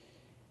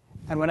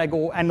 And when I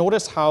go, and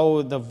notice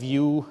how the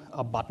view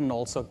button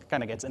also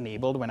kind of gets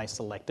enabled when I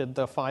selected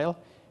the file.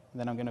 And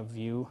then I'm going to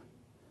view,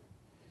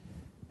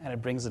 and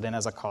it brings it in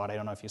as a card. I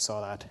don't know if you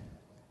saw that.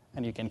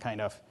 And you can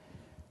kind of,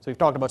 so we've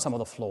talked about some of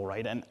the flow,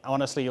 right? And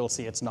honestly, you'll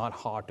see it's not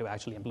hard to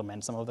actually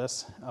implement some of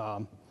this.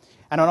 And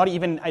I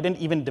didn't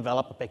even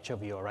develop a picture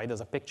viewer, right? There's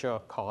a picture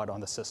card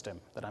on the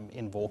system that I'm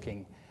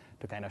invoking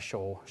to kind of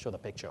show the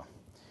picture.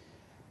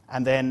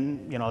 And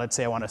then, let's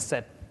say I want to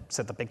set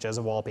the picture as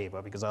a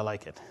wallpaper because I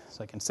like it.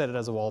 So I can set it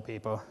as a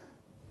wallpaper.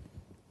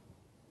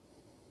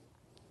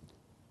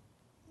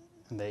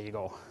 And there you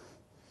go.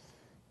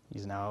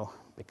 He's now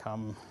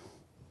become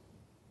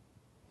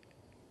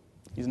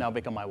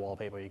my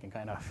wallpaper. You can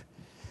kind of.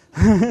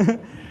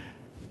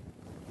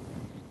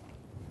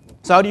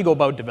 So how do you go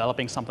about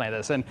developing something like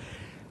this? And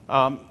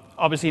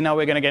obviously now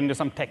we're going to get into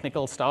some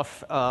technical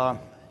stuff.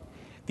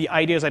 The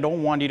idea is I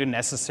don't want you to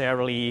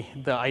necessarily,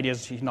 the idea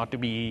is not to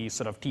be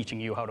sort of teaching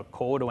you how to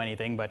code or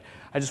anything, but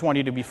I just want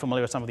you to be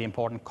familiar with some of the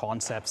important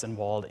concepts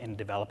involved in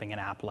developing an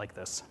app like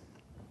this.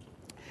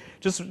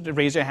 Just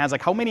raise your hands,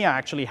 like how many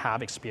actually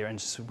have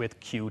experience with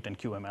Qt and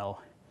QML?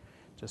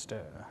 Just,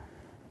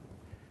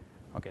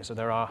 okay, so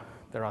there are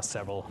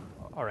several,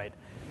 all right.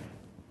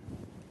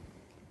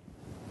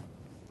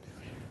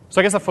 So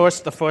I guess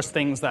the first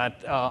things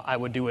that I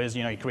would do is,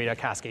 you create a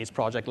Cascades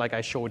project like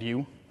I showed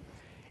you.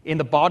 In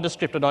the bar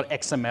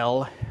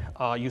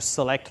descriptor.xml, you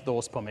select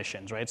those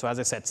permissions, right? So as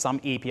I said, some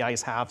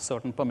APIs have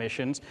certain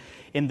permissions.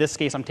 In this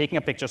case, I'm taking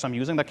a picture, so I'm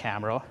using the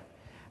camera,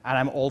 and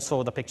I'm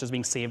also, the picture's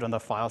being saved on the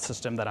file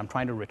system that I'm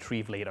trying to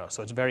retrieve later.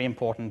 So it's very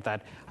important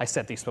that I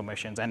set these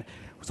permissions. And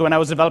so when I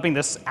was developing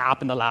this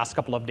app in the last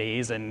couple of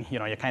days, and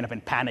you're kind of in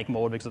panic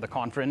mode because of the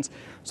conference,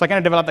 so I kind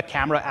of developed the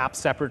camera app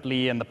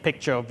separately and the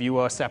picture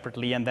viewer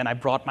separately, and then I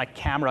brought my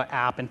camera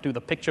app into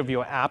the picture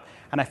viewer app,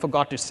 and I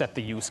forgot to set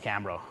the use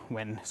camera.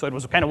 So it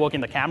was kind of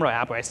working the camera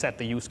app where I set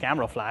the use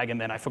camera flag,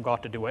 and then I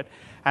forgot to do it.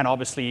 And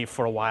obviously,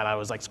 for a while, I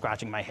was like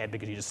scratching my head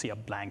because you just see a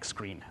blank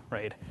screen,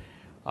 right?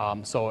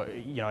 So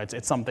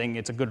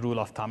it's a good rule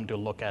of thumb to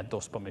look at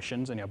those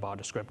permissions in your bar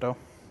descriptor.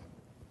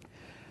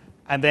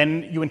 And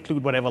then you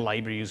include whatever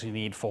libraries you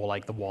need for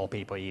like the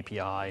wallpaper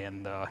API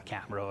and the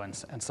camera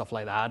and stuff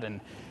like that.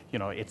 And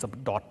it's a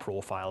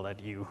 .profile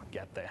that you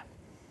get there.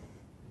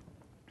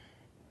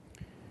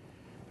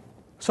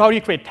 So how do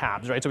you create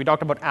tabs, right? So we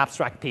talked about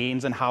abstract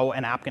panes and how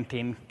an app can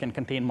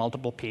contain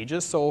multiple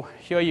pages. So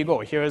here you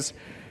go. It's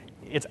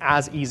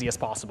as easy as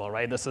possible,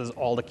 right? This is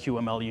all the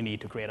QML you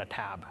need to create a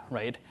tab,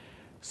 right?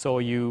 So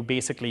you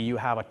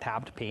have a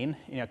tabbed pane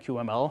in your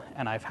QML,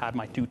 and I've had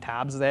my two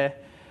tabs there,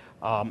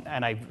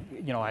 and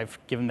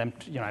I've given them,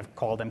 I've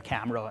called them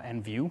camera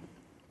and view,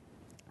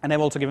 and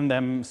I've also given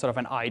them sort of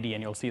an ID,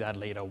 and you'll see that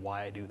later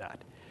why I do that.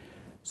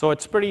 So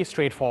it's pretty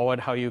straightforward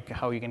how you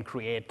can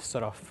create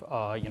sort of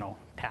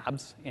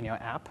tabs in your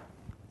app.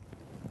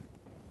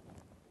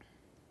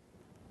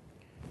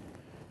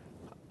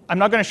 I'm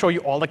not going to show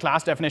you all the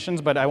class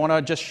definitions, but I want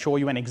to just show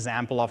you an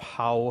example of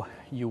how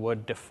you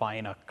would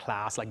define a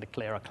class, like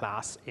declare a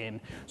class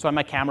in. So I'm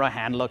a camera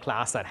handler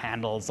class that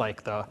handles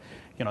like the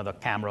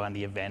camera and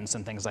the events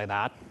and things like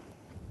that.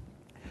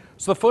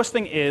 So the first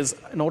thing is,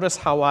 notice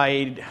how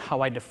I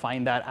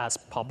define that as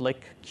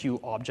public Q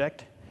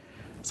object.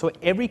 So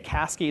every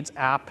Cascades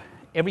app,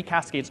 every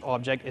Cascades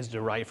object is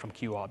derived from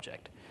Q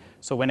object.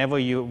 So whenever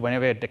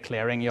you're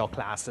declaring your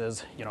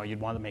classes,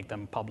 you'd want to make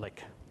them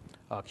public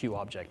Q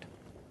object.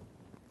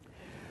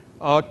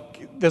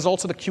 There's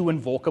also the Q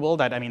invocable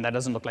that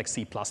doesn't look like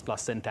C++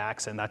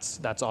 syntax, and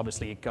that's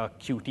obviously a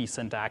Qt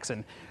syntax,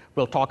 and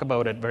we'll talk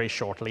about it very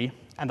shortly.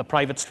 And the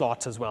private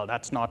slots as well,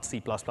 that's not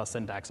C++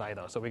 syntax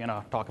either. So we're going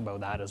to talk about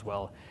that as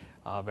well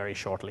very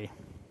shortly.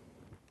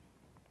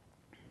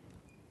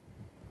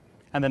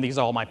 And then these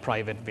are all my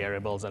private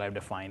variables that I've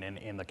defined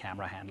in the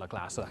camera handler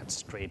class, so that's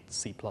straight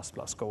C++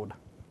 code.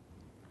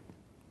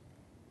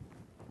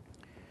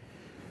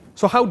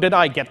 So how did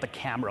I get the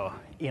camera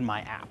in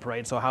my app,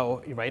 right?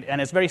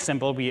 And it's very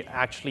simple. We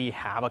actually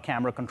have a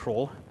camera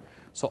control.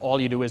 So all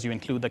you do is you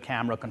include the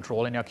camera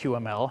control in your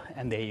QML,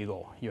 and there you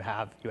go. You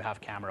have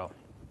camera.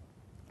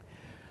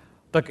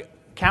 The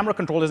camera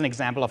control is an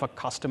example of a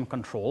custom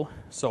control.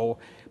 So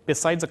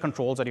besides the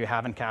controls that you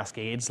have in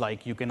Cascades,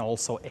 like you can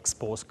also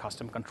expose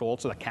custom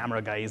controls. So the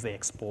camera guys, they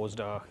exposed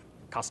a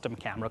custom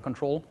camera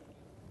control.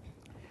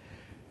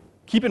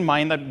 Keep in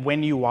mind that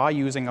when you are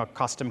using a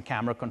custom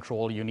camera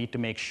control, you need to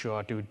make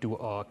sure to do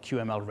a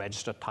QML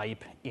register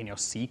type in your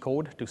C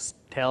code to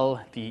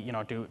tell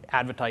to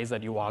advertise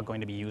that you are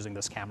going to be using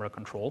this camera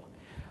control.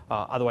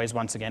 Otherwise,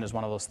 once again, it's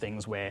one of those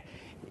things where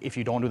if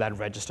you don't do that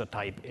register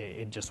type,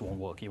 it just won't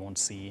work. You won't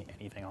see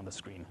anything on the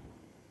screen.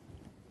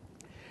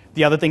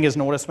 The other thing is,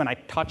 notice when I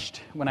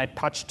touched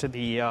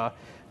the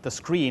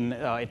screen,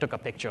 it took a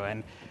picture,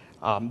 and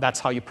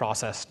that's how you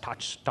process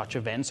touch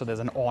events. So there's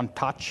an on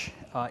touch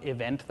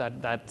event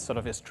that sort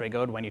of is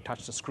triggered when you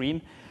touch the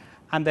screen.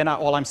 And then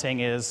all I'm saying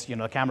is,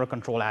 the camera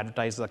control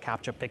advertises a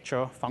capture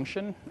picture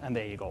function, and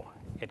there you go.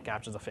 It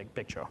captures a fake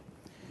picture.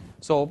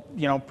 So,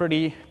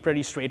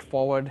 pretty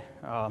straightforward,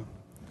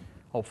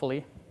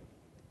 hopefully.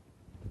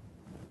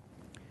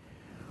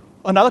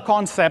 Another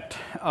concept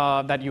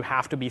that you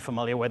have to be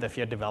familiar with if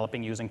you're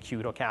developing using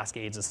Qt or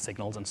Cascades is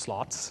signals and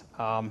slots.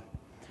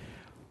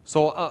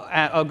 So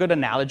a good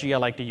analogy I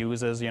like to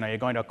use is, you're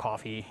going to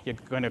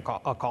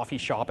a coffee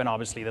shop, and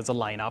obviously there's a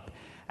lineup,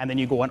 and then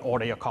you go and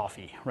order your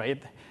coffee,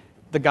 right?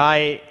 The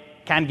guy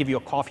can't give you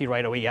a coffee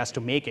right away. He has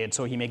to make it,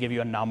 so he may give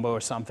you a number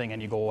or something,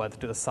 and you go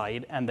to the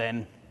side, and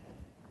then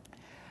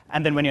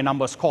when your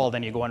number's called,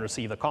 then you go and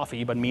receive the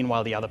coffee. But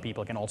meanwhile, the other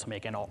people can also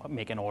make an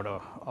order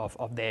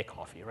of their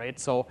coffee, right?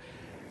 So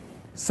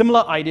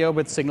similar idea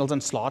with signals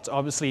and slots.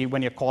 Obviously,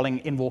 when you're calling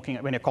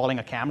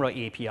a camera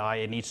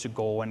API, it needs to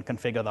go and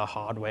configure the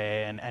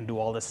hardware and do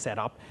all this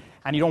setup,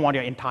 and you don't want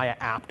your entire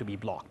app to be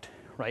blocked,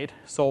 right?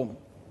 So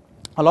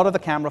a lot of the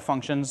camera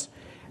functions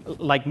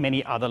like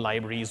many other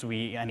libraries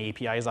and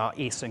APIs, are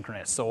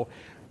asynchronous. So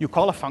you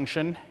call a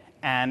function,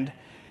 and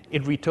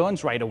it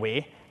returns right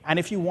away. And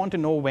if you want to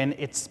know when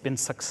it's been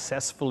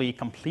successfully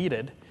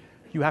completed,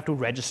 you have to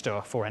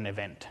register for an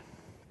event.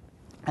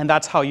 And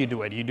that's how you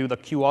do it. You do the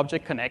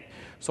QObject connect.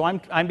 So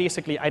I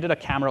did a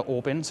camera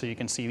open, so you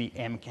can see the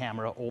M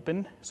camera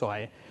open.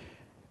 So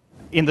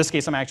in this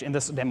case, in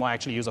this demo, I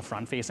actually use a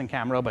front-facing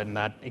camera, but in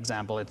that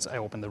example, I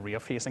opened the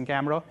rear-facing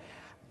camera.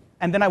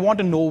 And then I want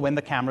to know when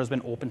the camera has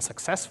been opened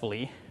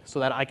successfully so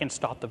that I can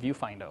stop the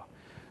viewfinder.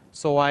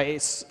 So I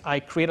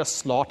create a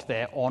slot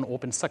there on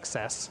open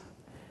success,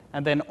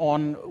 and then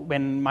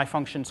when my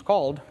function's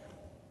called,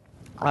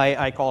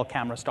 I call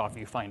camera start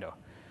viewfinder.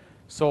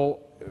 So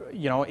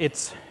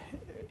it's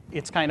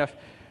kind of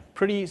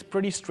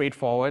pretty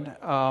straightforward.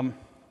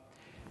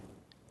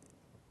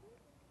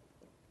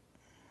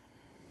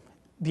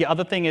 The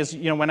other thing is,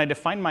 when I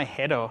define my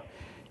header,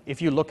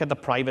 if you look at the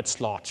private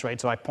slots,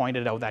 right? So I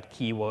pointed out that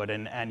keyword,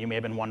 and you may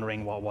have been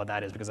wondering what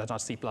that is, because that's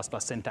not C++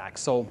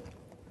 syntax. So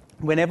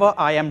whenever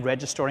I am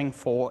registering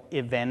for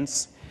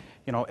events,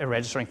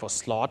 registering for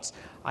slots,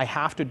 I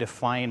have to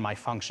define my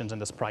functions in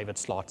this private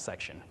slot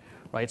section,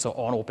 right? So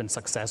on open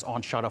success,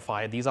 on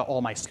shutterfire, these are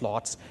all my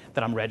slots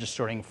that I'm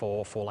registering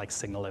for like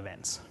signal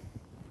events.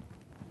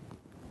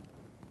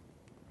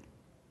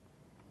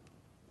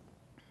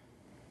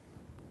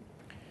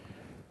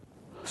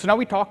 So now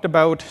we talked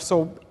about,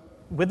 so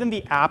within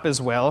the app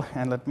as well,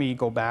 and let me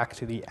go back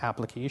to the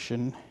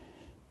application.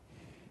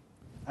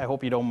 I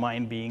hope you don't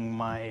mind being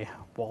my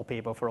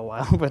wallpaper for a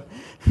while,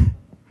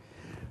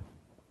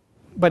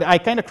 but I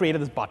kind of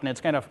created this button. It's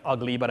kind of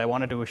ugly, but I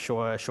wanted to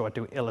show it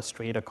to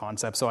illustrate a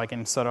concept, so I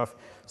can sort of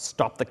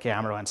stop the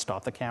camera and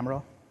stop the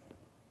camera,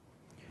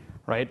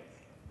 right?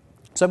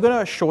 So I'm going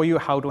to show you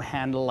how to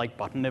handle like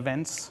button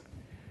events.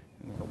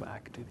 Let me go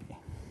back to the.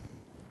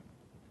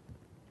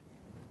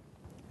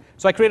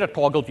 So I create a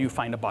toggle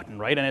viewfinder button,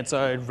 right? And it's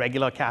a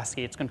regular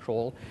Cascades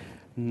control,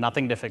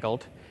 nothing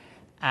difficult.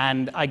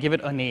 And I give it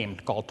a name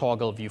called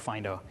toggle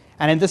viewfinder.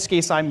 And in this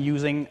case, I'm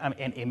using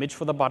an image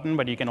for the button,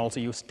 but you can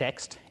also use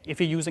text. If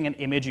you're using an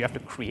image, you have to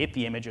create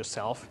the image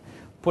yourself,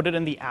 put it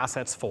in the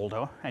assets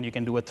folder, and you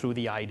can do it through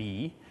the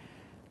IDE.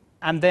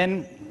 And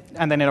then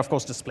it, of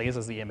course, displays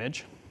as the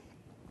image.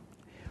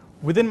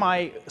 Within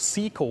my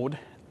C code,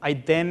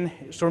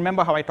 so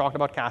remember how I talked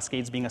about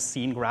Cascades being a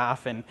scene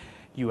graph, and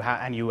you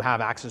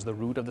have access to the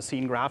root of the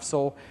scene graph.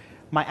 So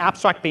my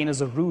abstract pane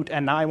is a root,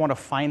 and now I want to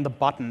find the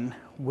button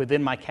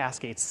within my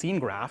Cascades scene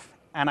graph,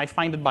 and I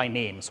find it by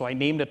name. So I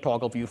named it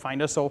toggle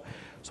viewfinder. So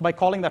by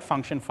calling that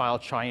function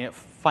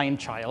find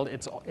child,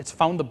 it's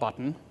found the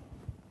button,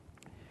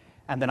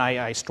 and then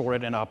I store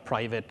it in a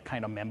private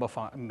kind of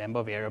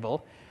member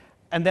variable.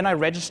 And then I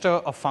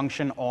register a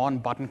function on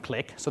button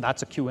click, so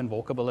that's a Q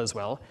invocable as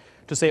well,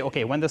 to say,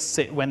 okay, when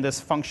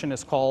this function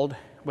is called,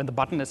 when the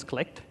button is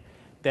clicked,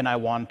 then I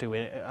want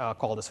to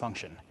call this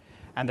function.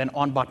 And then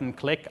on button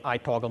click, I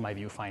toggle my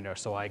viewfinder.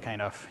 So I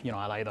kind of,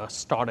 I'll either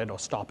start it or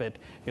stop it.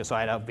 So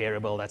I have a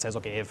variable that says,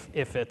 okay,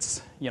 if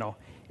it's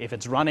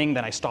running,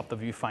 then I stop the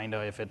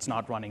viewfinder. If it's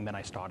not running, then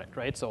I start it,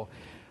 right? So,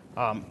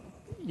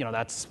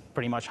 that's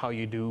pretty much how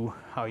you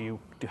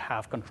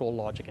have control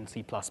logic in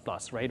C++,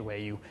 right? Where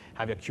you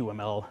have your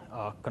QML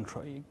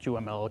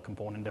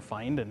component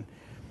defined. And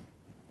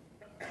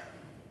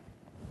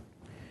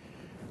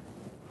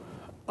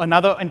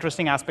another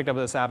interesting aspect of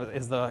this app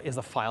is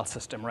the file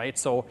system, right?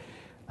 So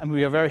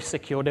we're a very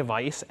secure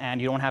device, and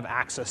you don't have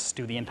access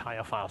to the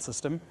entire file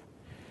system.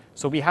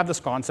 So we have this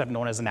concept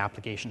known as an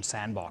application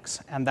sandbox,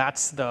 and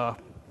that's the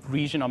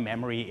region of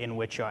memory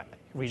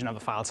region of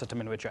the file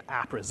system in which your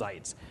app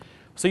resides.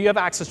 So you have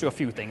access to a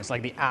few things,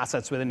 like the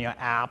assets within your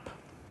app,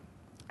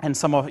 and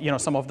some of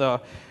the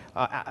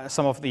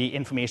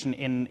information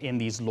in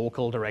these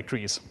local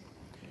directories.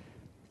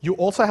 You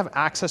also have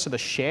access to the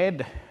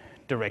shared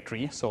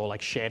directory, so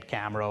like shared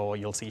camera, or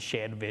you'll see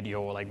shared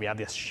video, like we have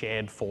this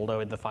shared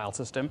folder in the file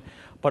system,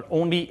 but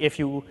only if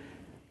you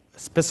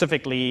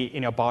specifically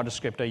in your bar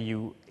descriptor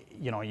you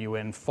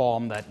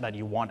inform that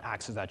you want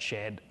access to that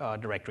shared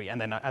directory. And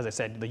then, as I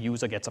said, the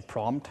user gets a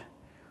prompt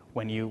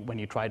when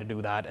you try to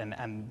do that,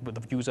 and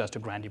the user has to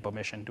grant you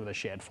permission to the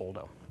shared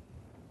folder.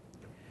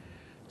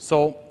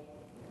 So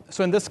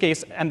in this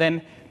case, and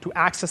then to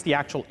access the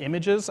actual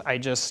images, I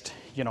just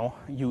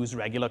use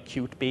regular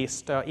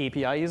Qt-based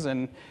APIs,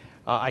 and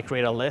I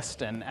create a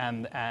list,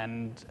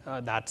 and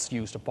that's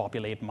used to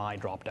populate my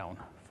dropdown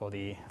for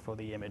the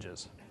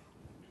images.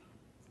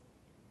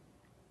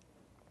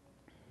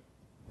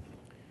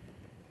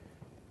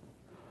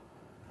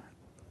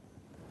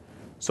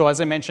 So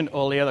as I mentioned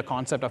earlier, the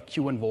concept of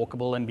Q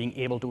invocable and being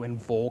able to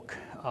invoke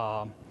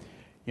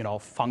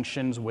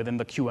functions within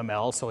the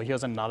QML. So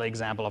here's another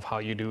example of how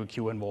you do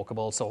Q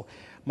invocable. So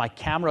my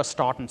camera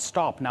start and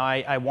stop.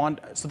 Now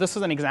so this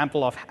is an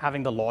example of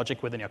having the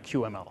logic within your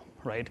QML,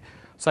 right?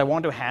 So I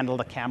want to handle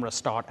the camera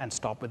start and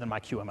stop within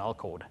my QML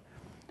code.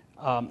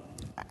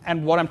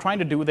 And what I'm trying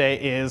to do there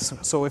is,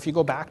 so if you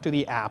go back to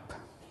the app,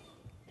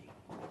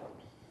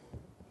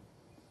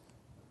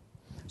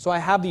 So I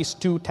have these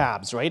two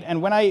tabs, right?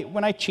 And when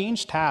I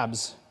change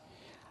tabs,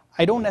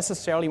 I don't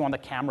necessarily want the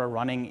camera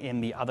running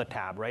in the other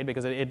tab, right?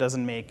 Because it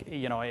doesn't make,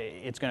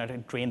 it's going to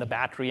drain the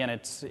battery, and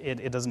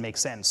it doesn't make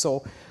sense.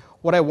 So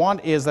what I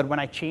want is that when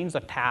I change the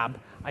tab,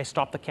 I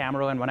stop the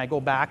camera, and when I go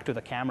back to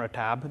the camera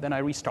tab, then I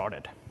restart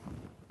it.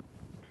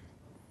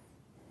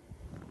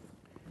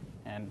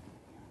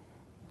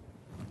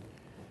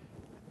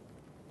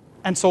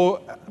 And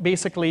so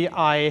basically,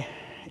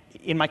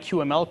 in my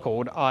QML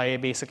code, I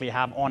basically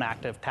have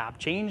onActive tab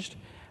changed.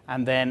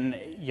 And then,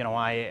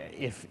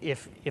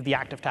 if the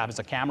active tab is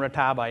a camera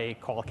tab, I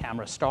call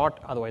camera start.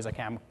 Otherwise, I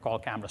can call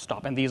camera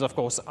stop. And these, of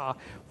course, are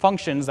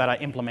functions that are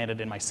implemented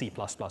in my C++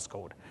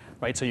 code,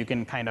 right? So you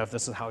can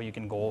this is how you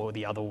can go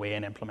the other way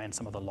and implement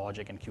some of the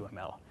logic in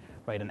QML,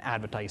 right? And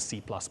advertise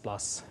C++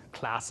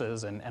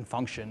 classes and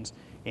functions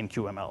in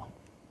QML.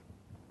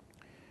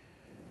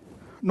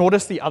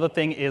 Notice the other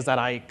thing is that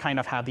I kind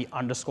of have the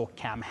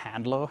 _cam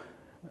handler.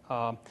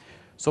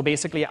 So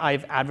basically,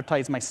 I've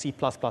advertised my C++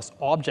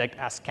 object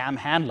as cam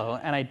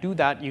handler, and I do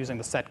that using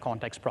the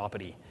setContext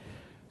property.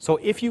 So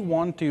if you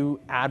want to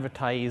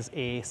advertise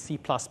a C++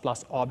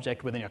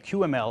 object within your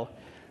QML,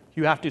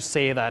 you have to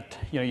say that,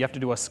 you have to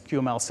do a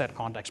QML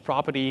setContext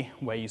property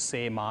where you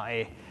say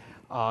my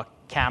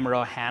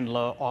camera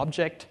handler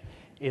object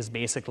is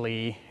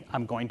basically,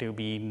 I'm going to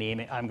be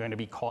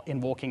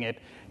invoking it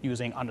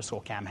using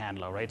 _cam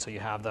handler, right? So you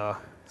have the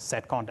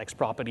setContext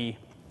property,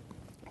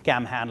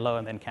 cam handler,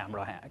 and then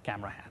camera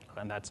handler,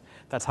 and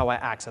that's how I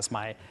access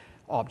my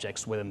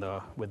objects within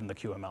the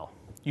QML.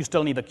 You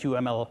still need the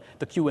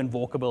Q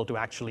invocable to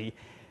actually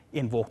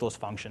invoke those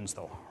functions,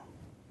 though.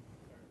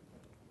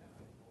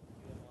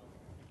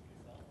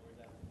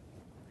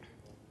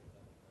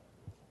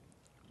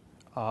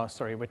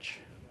 Sorry, which?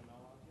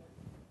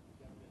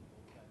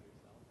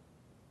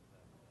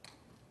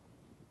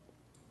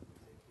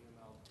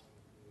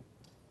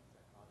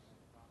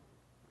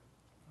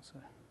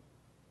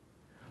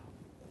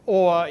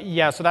 Or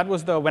yeah, so that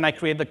was when I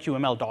created the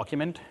QML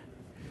document.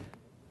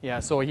 Yeah,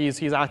 so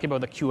he's asking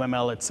about the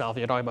QML itself.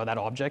 You're talking about that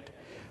object.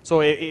 So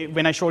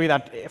when I showed you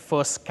that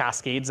first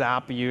Cascades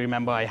app, you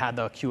remember I had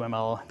the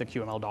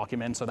QML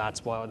document. So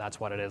that's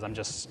what it is.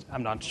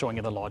 I'm not showing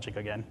you the logic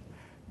again.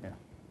 Yeah.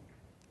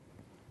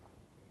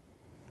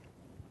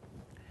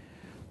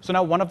 So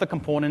now one of the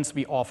components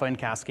we offer in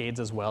Cascades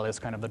as well is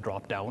kind of the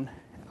dropdown.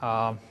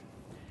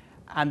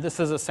 And this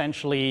is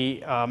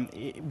essentially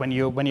when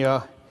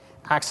you're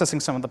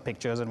accessing some of the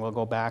pictures, and we'll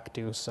go back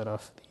to sort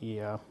of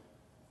the.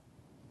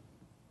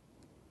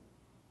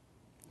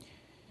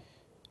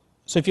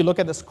 So if you look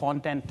at this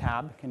content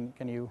tab, can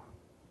you?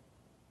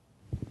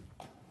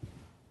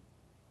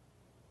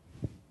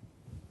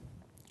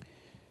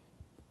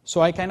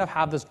 So I kind of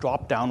have this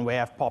drop down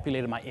where I've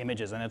populated my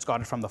images, and it's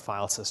got it from the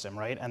file system,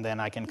 right? And then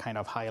I can kind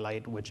of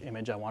highlight which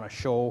image I want to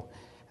show.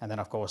 And then,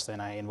 of course,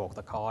 then I invoke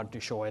the card to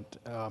show it.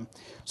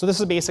 So this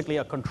is basically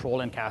a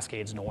control in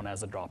Cascades known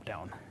as a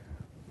dropdown.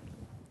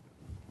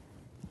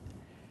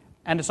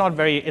 And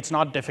it's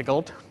not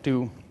difficult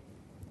to.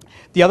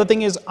 The other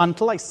thing is,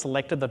 until I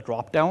selected the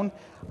dropdown,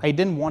 I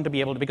didn't want to be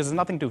able to, because there's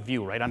nothing to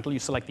view, right? Until you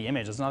select the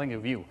image, there's nothing to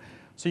view.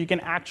 So you can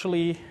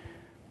actually,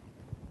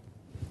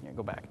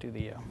 go back to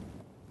the.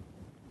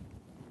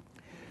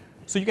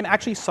 So you can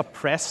actually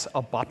suppress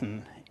a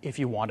button if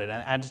you wanted,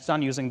 and it's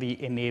done using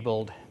the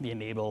enabled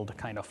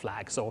kind of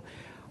flag. So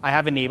I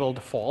have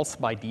enabled false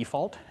by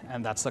default,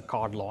 and that's the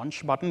card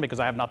launch button, because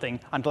I have nothing,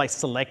 until I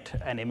select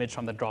an image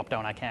from the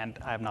dropdown,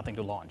 I have nothing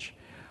to launch,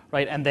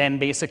 right? And then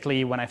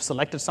basically when I've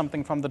selected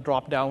something from the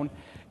dropdown,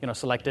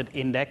 selected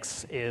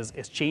index is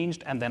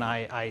changed, and then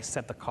I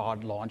set the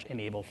card launch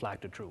enable flag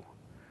to true,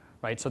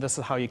 right? So this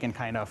is how you can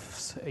kind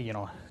of,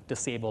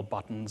 disable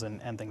buttons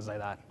and things like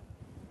that.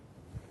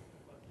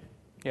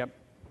 Yep.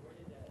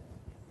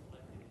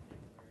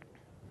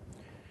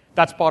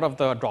 That's part of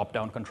the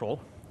drop-down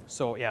control.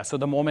 So yeah, so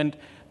the moment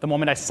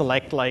I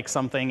select like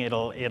something,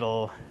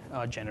 it'll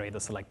generate the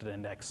selected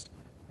index.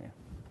 Yeah.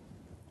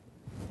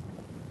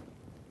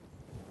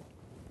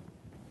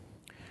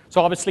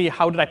 So obviously,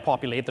 how did I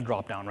populate the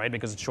drop-down, right?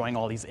 Because it's showing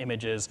all these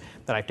images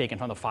that I've taken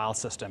from the file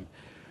system.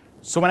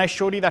 So when I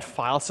showed you that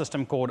file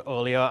system code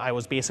earlier, I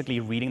was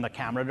basically reading the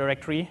camera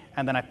directory,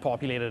 and then I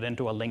populated it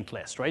into a linked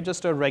list, right?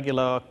 Just a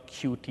regular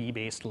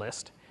Qt-based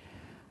list.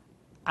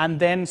 And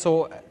then,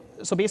 so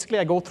basically,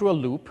 I go through a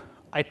loop,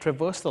 I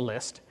traverse the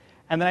list,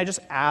 and then I just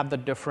add the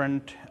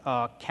different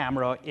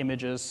camera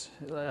images,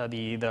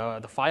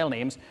 the file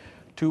names,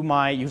 to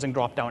my using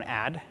dropdown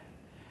add.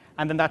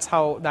 And then that's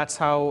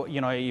how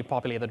you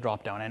populate the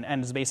dropdown.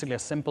 And it's basically a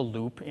simple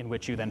loop in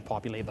which you then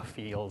populate the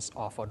fields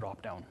of a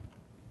dropdown,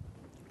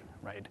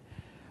 right?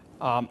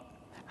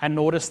 And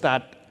notice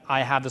that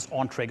I have this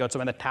on triggered. So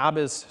when the tab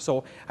is,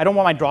 so I don't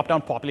want my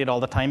dropdown populated all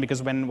the time,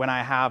 because when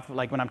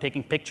I'm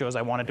taking pictures,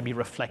 I want it to be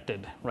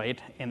reflected,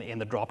 right, in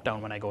the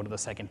dropdown when I go to the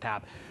second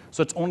tab.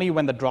 So it's only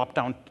when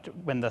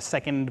the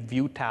second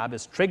view tab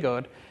is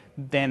triggered,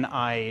 then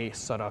I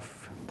sort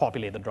of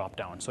populate the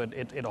dropdown. So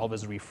it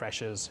always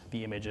refreshes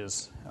the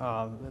images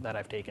that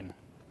I've taken.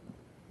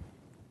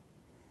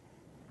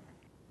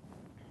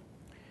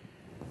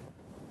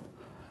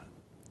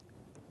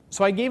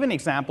 So I gave an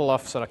example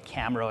of sort of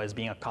camera as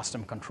being a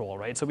custom control,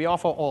 right? So we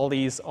offer all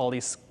these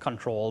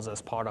controls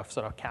as part of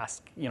sort of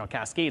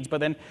Cascades, but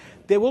then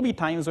there will be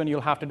times when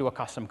you'll have to do a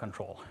custom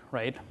control,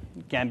 right?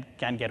 You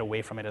can't get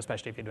away from it,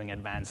 especially if you're doing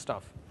advanced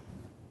stuff.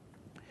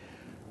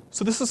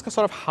 So this is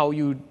sort of how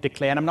you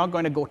declare, and I'm not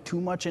going to go too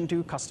much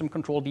into custom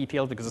control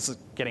details because this is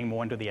getting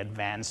more into the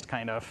advanced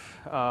kind of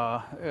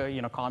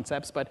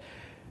concepts, but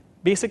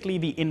basically,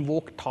 the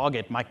invoke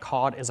target, my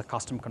card is a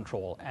custom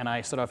control, and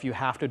you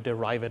have to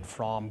derive it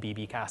from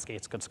BB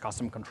Cascades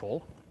custom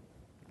control.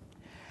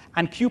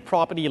 And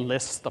QProperty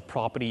lists the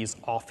properties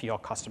of your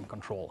custom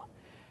control.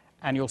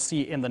 And you'll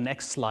see in the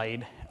next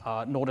slide,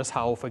 notice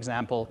how, for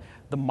example,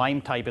 the MIME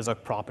type is a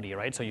property,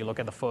 right? So you look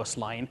at the first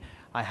line,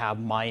 I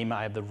have MIME,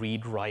 I have the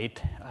read, write,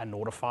 and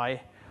notify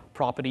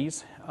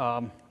properties.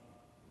 And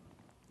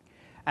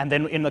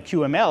then in the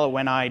QML,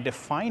 when I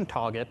define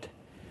target,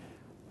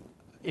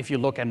 if you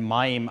look at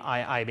MIME,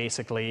 I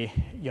basically,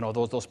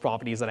 those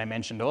properties that I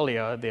mentioned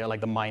earlier, they're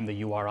like the MIME, the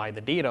URI, the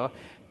data,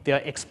 they're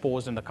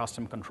exposed in the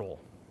custom control.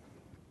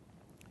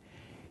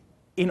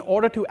 In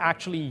order to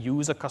actually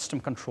use a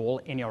custom control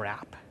in your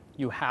app,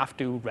 you have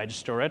to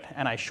register it,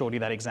 and I showed you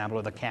that example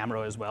of the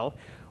camera as well,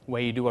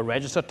 where you do a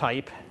register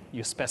type,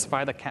 you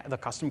specify the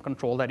custom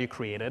control that you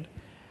created,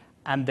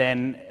 and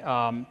then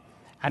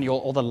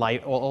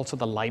also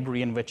the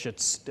library in which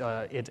it's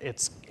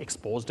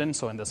exposed in.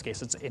 So in this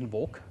case, it's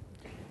invoke.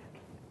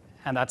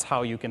 And that's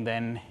how you can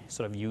then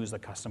sort of use the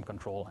custom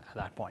control at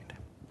that point.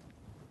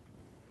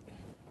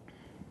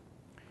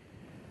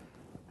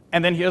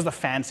 And then here's the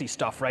fancy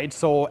stuff, right?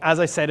 So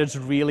as I said, it's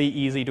really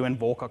easy to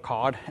invoke a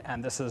card,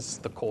 and this is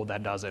the code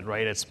that does it,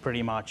 right? It's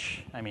pretty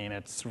much,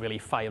 it's really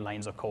 5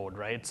 lines of code,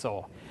 right?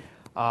 So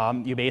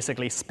you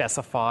basically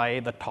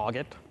specify the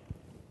target.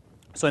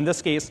 So in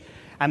this case,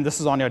 and this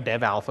is on your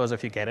dev alphas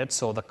if you get it,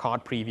 so the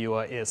card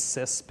previewer is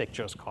sys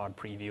pictures card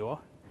previewer.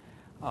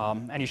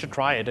 And you should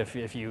try it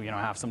if you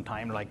have some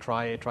time. Like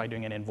try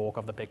doing an invoke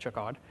of the picture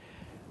card.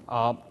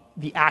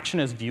 The action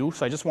is view,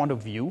 so I just want to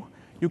view.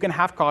 You can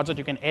have cards that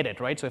you can edit,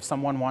 right? So if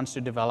someone wants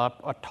to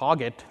develop a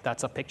target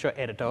that's a picture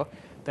editor,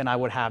 then I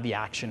would have the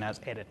action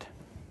as edit.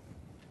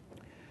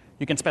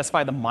 You can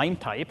specify the MIME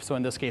type. So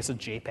in this case,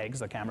 it's JPEGs.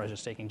 The camera is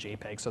just taking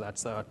JPEGs, so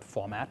that's the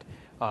format.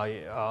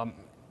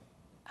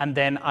 And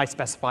then I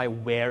specify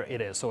where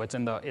it is. So it's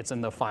in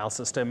the file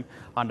system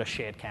under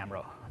shared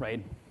camera,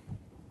 right?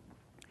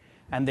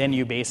 And then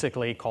you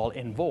basically call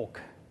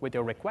invoke with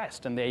your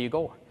request, and there you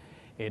go.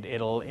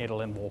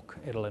 It'll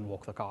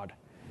invoke the card.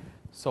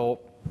 So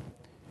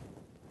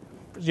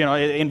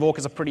invoke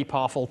is a pretty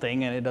powerful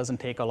thing, and it doesn't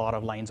take a lot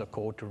of lines of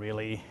code to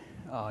really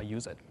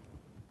use it.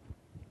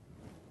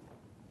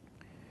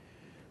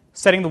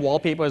 Setting the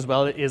wallpaper as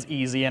well is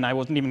easy, and I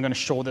wasn't even going to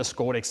show this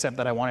code except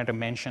that I wanted to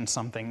mention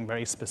something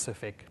very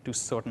specific to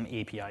certain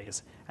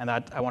APIs, and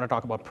that I want to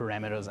talk about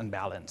parameters and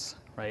balance,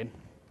 right?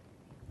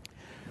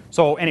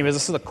 So anyways,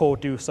 this is the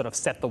code to sort of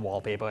set the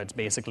wallpaper. It's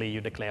basically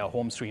you declare a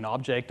home screen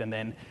object, and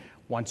then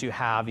once you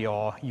have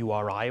your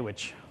URI,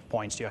 which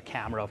points to your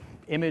camera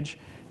image,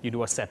 you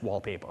do a set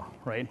wallpaper,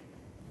 right?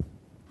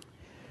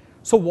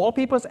 So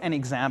wallpaper is an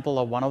example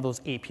of one of those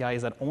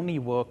APIs that only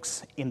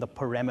works in the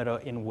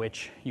parameter in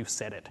which you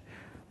set it,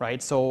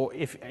 right? So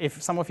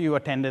if some of you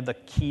attended the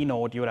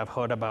keynote, you would have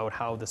heard about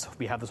how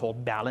we have this whole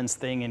balance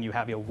thing, and you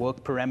have your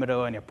work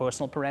parameter and your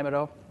personal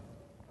parameter.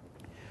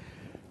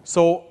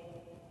 So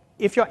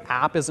if your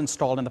app is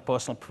installed in the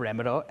personal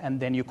parameter and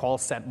then you call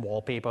set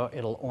wallpaper,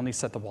 it'll only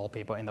set the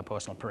wallpaper in the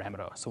personal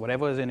parameter. So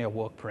whatever is in your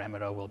work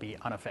parameter will be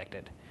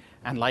unaffected.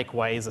 And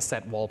likewise, a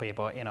set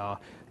wallpaper in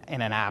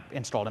an app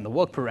installed in the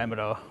work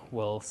parameter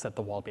will set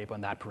the wallpaper in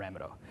that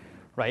parameter,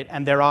 right?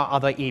 And there are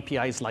other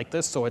APIs like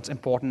this, so it's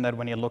important that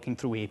when you're looking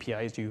through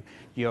APIs,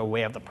 you're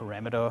aware of the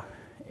parameter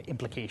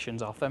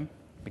implications of them,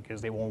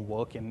 because they won't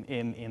work in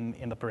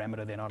the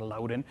parameter they're not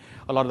allowed in.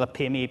 A lot of the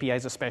PIM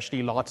APIs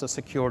especially, lots of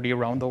security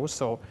around those.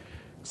 So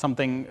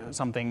something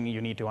you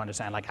need to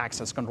understand, like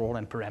access control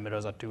and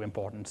parameters are 2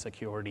 important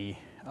security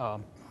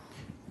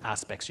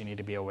aspects you need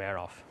to be aware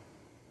of.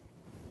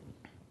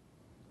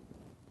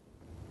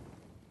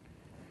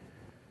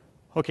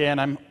 Okay,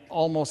 and I'm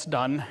almost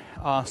done.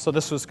 So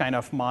this was kind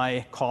of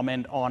my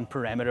comment on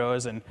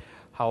parameters and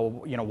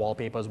how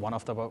wallpaper is one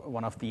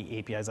of the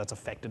APIs that's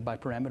affected by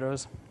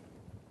parameters.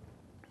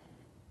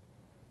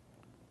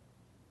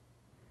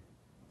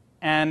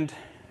 And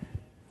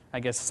I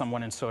guess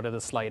someone inserted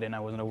the slide in. I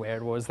wasn't aware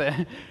it was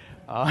there.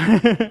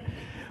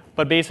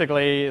 But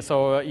basically,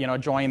 so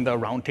join the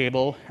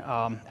roundtable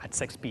at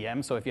 6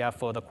 p.m. So if you have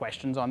further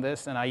questions on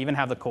this, and I even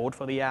have the code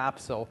for the app.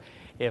 So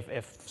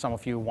if some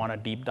of you want to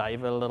deep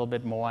dive a little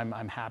bit more,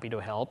 I'm happy to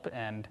help.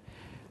 And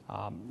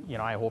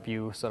I hope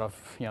you sort of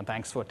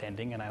thanks for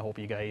attending, and I hope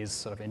you guys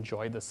sort of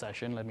enjoyed this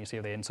session. Let me see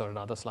if they inserted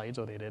other slides,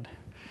 or they did.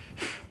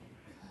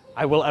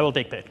 I will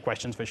take the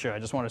questions for sure. I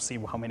just want to see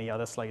how many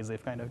other slides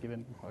they've kind of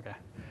given. Okay.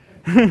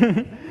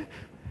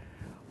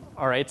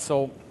 All right,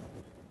 so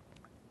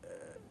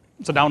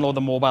download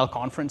the mobile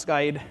conference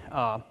guide.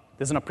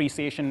 There's an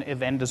appreciation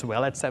event as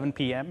well at 7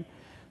 p.m.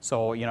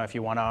 So if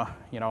you want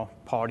to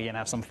party and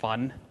have some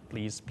fun,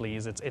 please,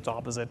 it's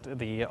opposite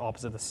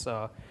this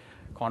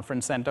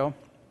conference center.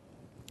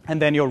 And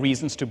then your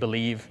reasons to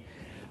believe.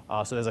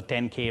 So there's a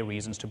 10K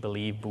reasons to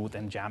believe booth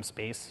and jam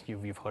space.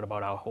 You've heard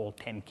about our whole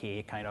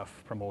 10K kind of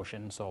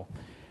promotion. So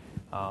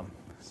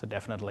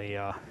definitely,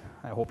 I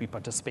hope you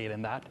participate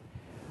in that.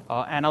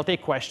 And I'll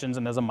take questions,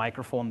 and there's a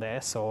microphone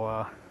there.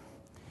 So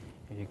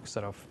if you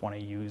sort of want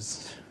to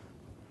use.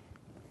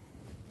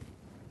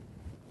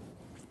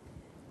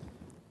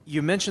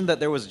 You mentioned that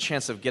there was a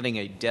chance of getting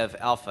a dev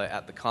alpha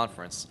at the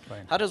conference. Right.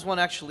 How does one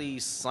actually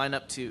sign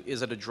up to,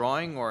 is it a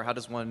drawing, or how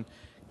does one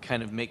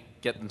kind of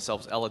get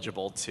themselves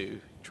eligible to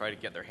try to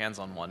get their hands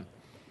on one?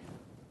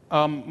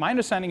 My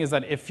understanding is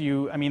that if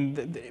you,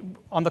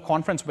 on the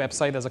conference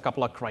website, there's a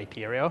couple of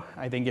criteria.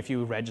 I think if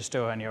you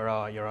register and you're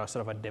a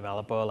sort of a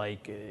developer,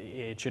 like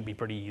it should be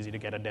pretty easy to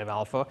get a dev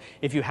alpha.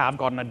 If you have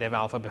gotten a dev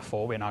alpha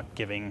before, we're not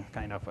giving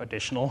kind of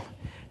additional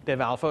dev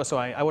alpha. So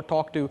I would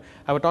talk to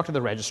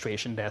the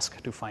registration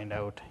desk to find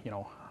out,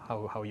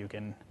 how you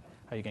can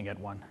get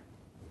one.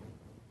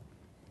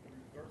 In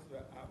regards to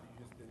that app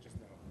you just did just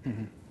now, would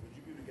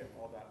you be able to get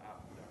all that app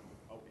done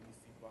without any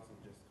C+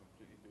 and just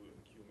completely do it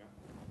in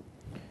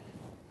QML?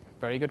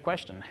 Very good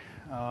question.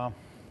 I'm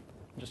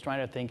just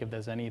trying to think if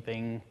there's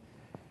anything.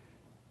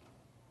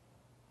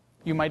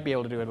 You might be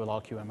able to do it with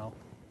all QML.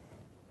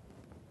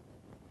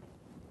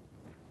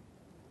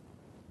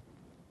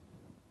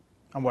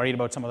 I'm worried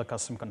about some of the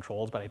custom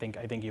controls, but I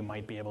think you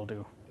might be able to.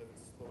 Does it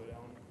slow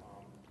down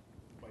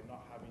by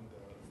not having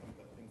some of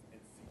the things in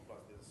C+?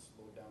 Does it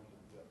slow down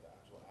the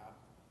actual app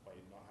by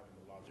not having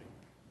the logic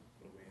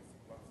put away in C+?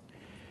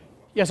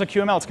 Yeah, so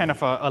QML is kind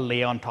of a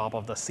layer on top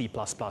of the C++,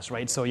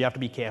 right? So you have to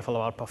be careful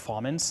about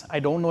performance.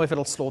 I don't know if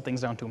it'll slow things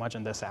down too much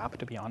in this app,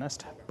 to be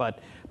honest. But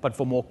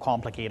for more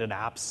complicated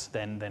apps,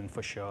 then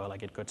for sure,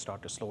 like it could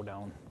start to slow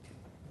down.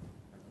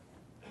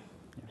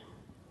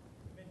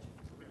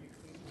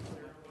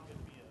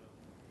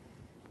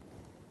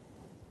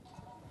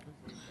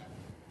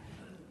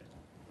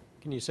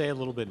 Can you say a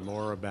little bit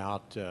more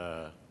about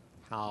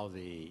how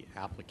the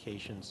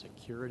application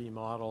security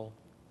model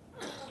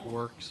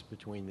works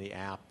between the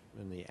app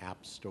and the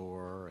App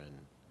Store, and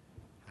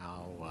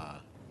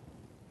how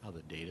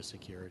the data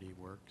security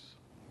works?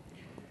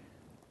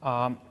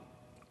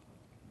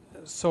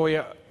 So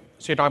you're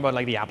talking about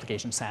like the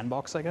application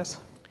sandbox, I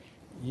guess?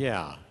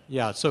 Yeah.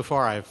 So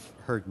far, I've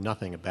heard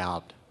nothing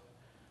about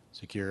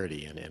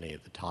security in any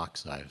of the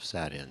talks I've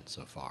sat in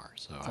so far.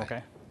 So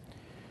okay.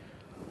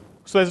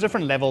 So there's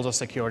different levels of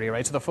security,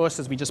 right? So the first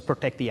is we just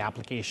protect the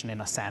application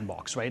in a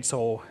sandbox, right?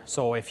 So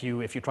if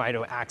you try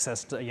to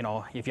access,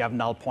 if you have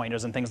null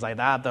pointers and things like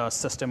that, the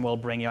system will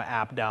bring your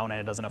app down and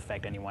it doesn't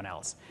affect anyone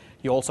else.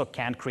 You also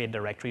can't create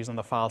directories on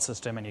the file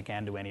system, and you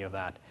can't do any of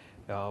that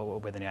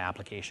within your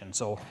application.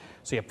 So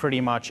you're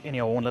pretty much in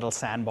your own little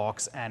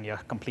sandbox, and you're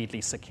completely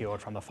secured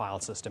from the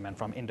file system and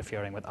from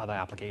interfering with other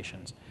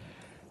applications.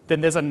 Then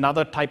there's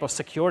another type of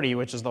security,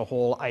 which is the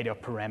whole idea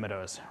of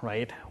parameters,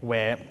 right?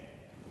 Where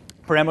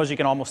parameters, you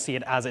can almost see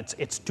it as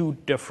it's two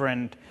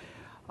different,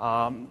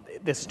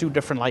 there's two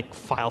different like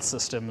file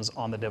systems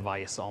on the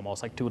device,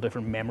 almost like two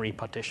different memory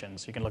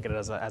partitions. You can look at it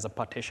as a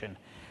partition.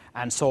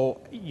 And so,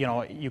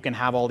 you can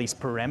have all these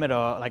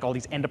parameter, like all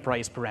these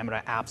enterprise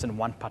parameter apps in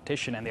one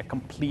partition, and they're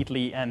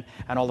completely, and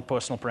all the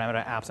personal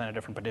parameter apps in a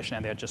different partition,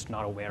 and they're just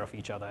not aware of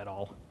each other at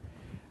all.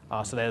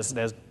 So there's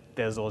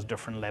those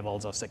different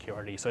levels of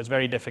security. So it's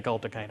very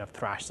difficult to kind of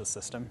thrash the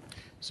system.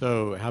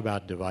 So how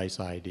about device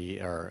ID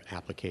or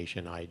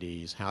application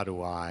IDs? How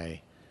do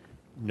I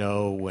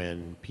know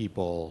when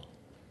people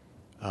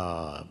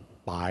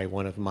buy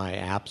one of my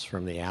apps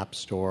from the App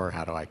Store?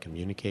 How do I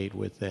communicate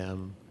with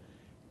them?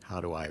 How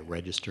do I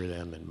register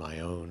them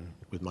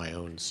with my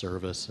own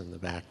service in the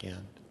back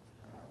end?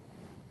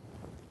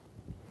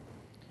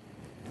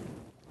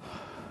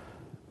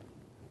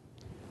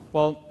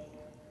 Well,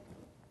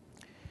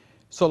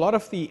 so a lot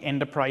of the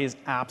enterprise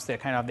apps,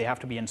 they have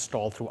to be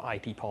installed through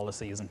IT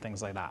policies and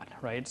things like that,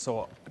 right?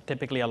 So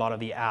typically a lot of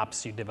the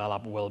apps you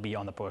develop will be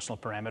on the personal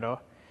parameter.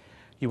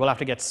 You will have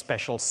to get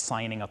special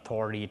signing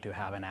authority to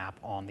have an app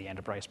on the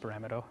enterprise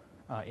parameter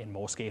in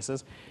most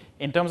cases.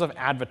 In terms of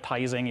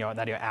advertising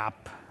that your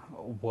app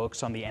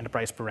works on the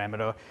enterprise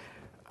parameter,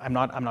 I'm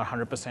not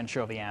 100%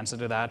 sure of the answer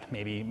to that.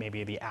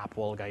 Maybe the app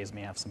world guys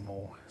may have some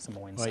more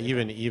insight. Well,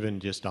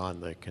 even just on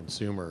the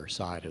consumer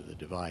side of the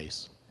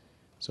device.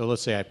 So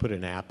let's say I put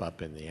an app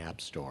up in the App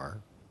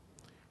Store,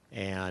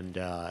 and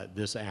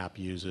this app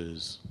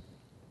uses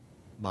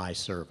my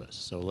service.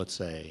 So let's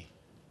say,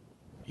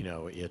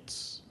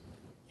 it's,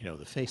 the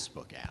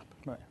Facebook app.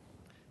 Right.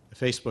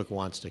 Facebook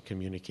wants to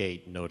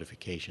communicate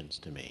notifications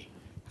to me.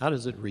 How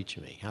does it reach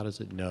me? How does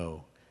it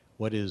know?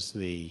 What is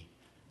the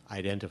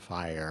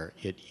identifier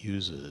it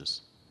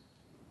uses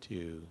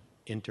to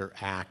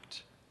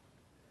interact,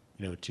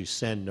 to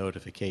send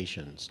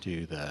notifications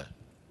to the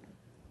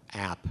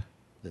app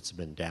that's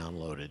been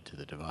downloaded to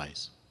the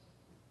device?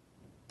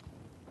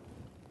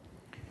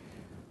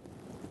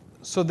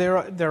 So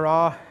there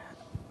are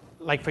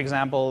like for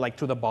example, like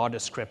to the bar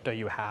descriptor,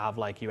 you have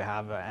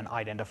an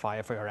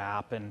identifier for your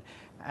app, and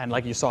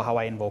like you saw how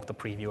I invoked the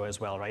previewer as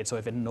well, right? So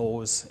if it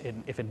knows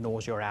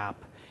your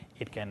app,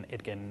 it can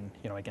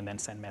then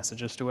send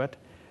messages to it.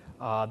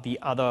 The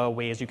other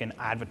way is you can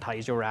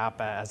advertise your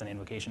app as an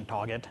invocation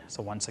target.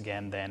 So once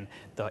again, then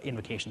the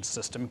invocation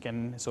system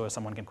so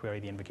someone can query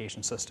the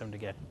invocation system to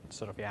get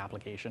sort of your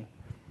application.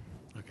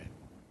 Okay.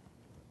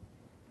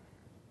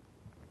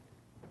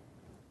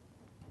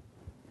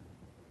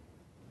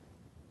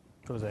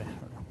 Jose.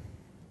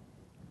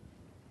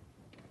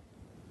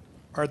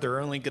 Are there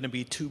only going to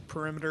be 2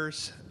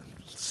 perimeters,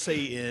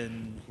 say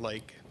in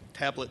like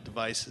tablet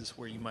devices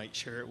where you might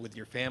share it with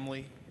your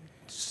family,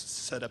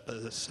 set up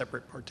a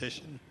separate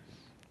partition?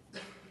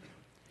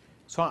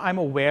 So I'm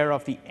aware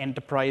of the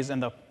enterprise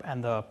and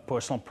the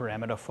personal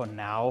parameter for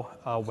now.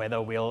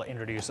 Whether we'll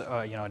introduce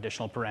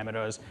additional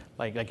parameters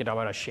like you talk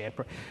about a shared.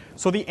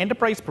 So the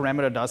enterprise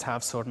parameter does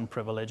have certain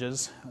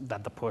privileges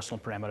that the personal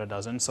parameter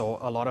doesn't. So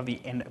a lot of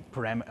the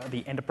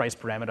enterprise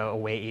parameter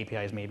away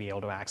APIs may be able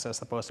to access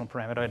the personal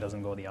parameter. It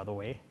doesn't go the other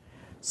way.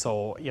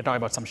 So you're talking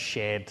about some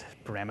shared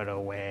parameter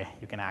where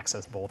you can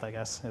access both, I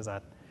guess. Is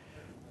that?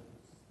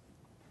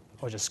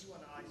 Or just. You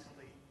want to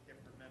isolate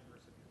different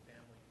members of your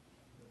family.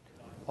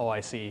 Oh,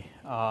 I see.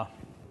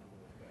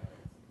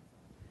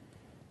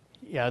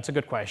 Yeah, that's a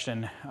good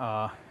question.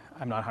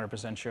 I'm not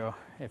 100% sure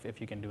if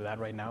you can do that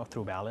right now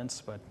through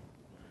balance, but.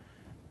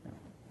 Yeah.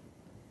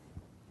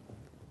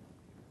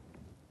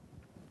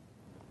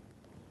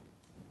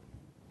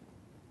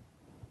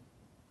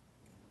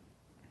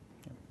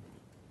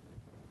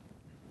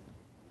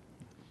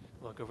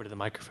 Walk over to the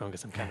microphone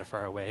because I'm kind of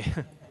far away.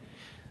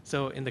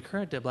 So in the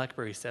current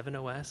BlackBerry 7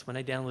 OS, when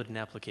I download an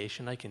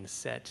application, I can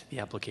set the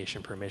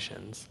application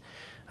permissions.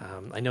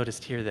 I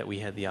noticed here that we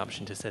had the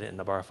option to set it in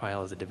the bar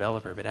file as a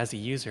developer, but as a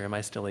user, am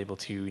I still able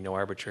to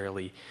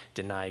arbitrarily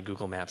deny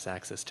Google Maps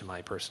access to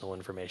my personal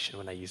information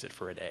when I use it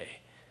for a day?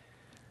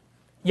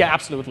 Yeah,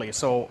 absolutely.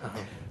 So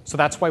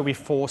that's why we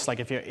force, like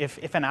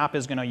if an app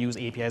is going to use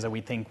APIs that we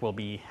think will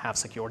have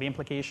security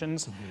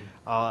implications,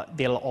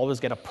 they'll always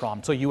get a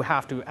prompt. So you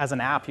have to, as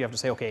an app, you have to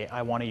say, okay,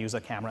 I want to use a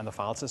camera in the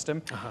file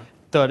system.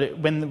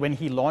 When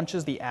he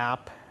launches the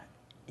app,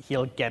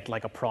 he'll get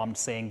like a prompt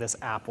saying this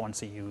app wants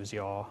to use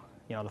your,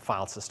 the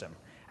file system,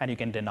 and you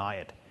can deny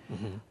it.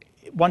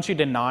 If you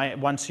deny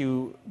it,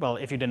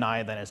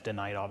 then it's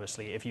denied,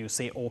 obviously. If you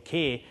say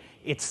okay,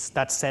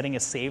 that setting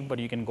is saved, but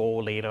you can go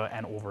later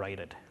and overwrite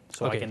it.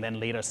 So I can then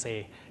later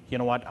say, you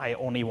know what, I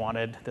only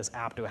wanted this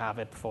app to have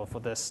it for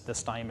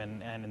this time,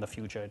 and in the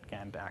future it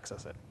can't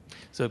access it.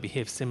 So it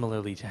behaves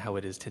similarly to how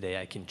it is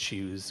today. I can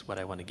choose what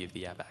I want to give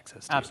the app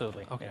access to.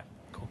 Absolutely. Okay, yeah.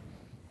 Cool.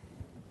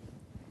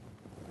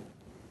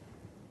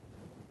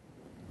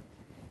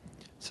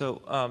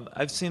 So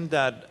I've seen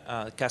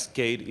that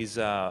Cascade is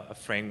a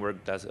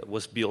framework that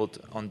was built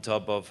on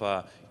top of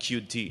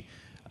Qt.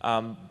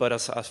 But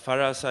as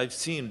far as I've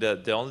seen,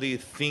 the only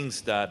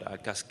things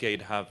that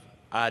Cascade have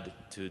added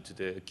to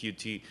the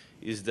Qt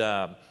is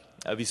the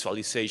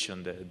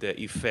visualization,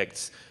 the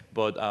effects.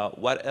 But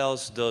what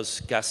else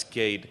does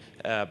Cascade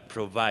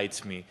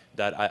provide me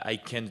that I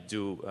can't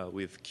do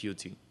with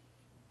Qt?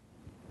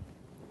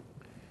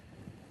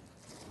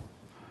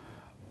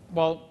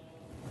 Well,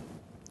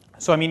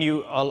 so I mean,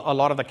 a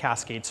lot of the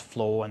Cascades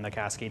flow and the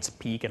Cascades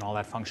peak and all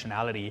that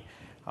functionality,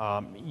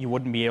 you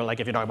wouldn't be able, like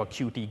if you're talking about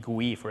Qt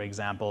GUI, for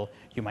example,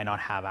 you might not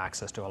have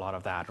access to a lot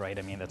of that, right?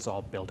 I mean, that's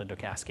all built into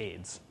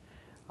Cascades.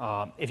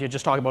 If you're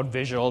just talking about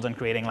visuals and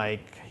creating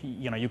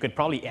you could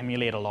probably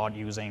emulate a lot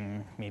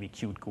using maybe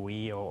Qt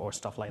GUI or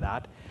stuff like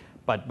that.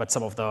 But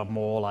some of the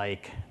more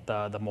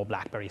the more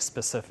BlackBerry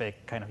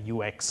specific kind of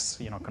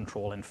UX,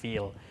 control and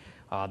feel,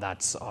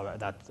 that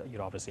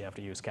you'd obviously have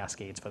to use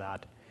Cascades for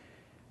that.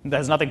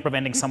 There's nothing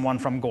preventing someone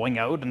from going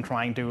out and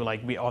trying to,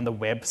 on the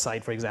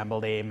website, for example,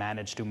 they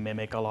managed to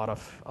mimic a lot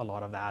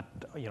of that,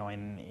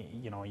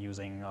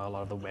 using a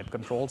lot of the web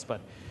controls. But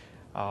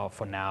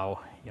for now,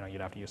 you'd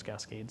have to use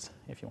Cascades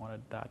if you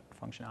wanted that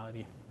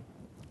functionality.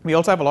 We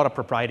also have a lot of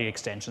proprietary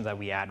extensions that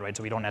we add, right?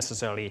 So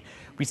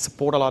we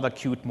support a lot of the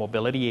Qt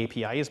mobility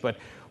APIs, but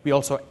we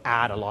also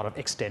add a lot of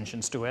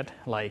extensions to it.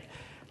 Like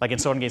in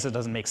certain cases, it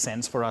doesn't make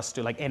sense for us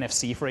to, like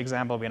NFC, for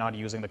example, we're not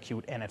using the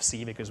Qt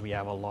NFC because we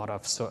have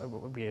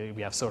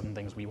we have certain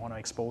things we want to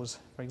expose,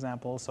 for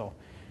example. So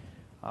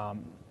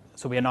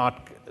we're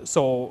not,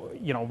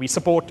 we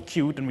support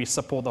Qt and we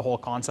support the whole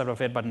concept of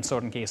it, but in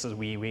certain cases,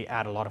 we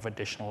add a lot of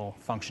additional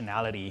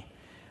functionality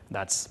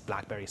that's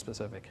BlackBerry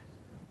specific.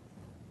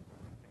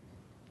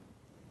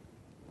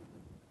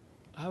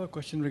 I have a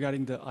question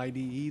regarding the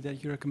IDE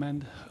that you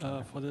recommend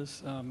for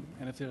this, and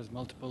if there's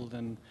multiple,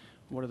 then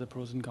what are the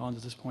pros and cons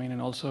at this point? And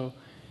also,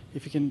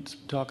 if you can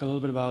talk a little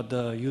bit about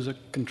the user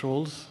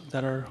controls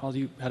that are,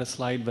 you had a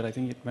slide, but I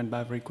think it went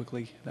by very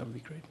quickly. That would be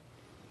great.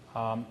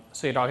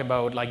 So you're talking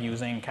about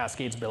using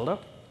Cascades Builder?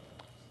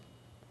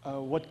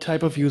 What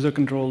type of user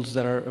controls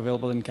that are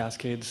available in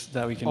Cascades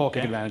that we can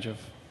take advantage of?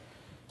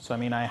 So I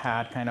mean, I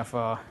had kind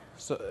of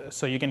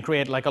so you can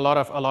create a lot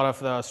of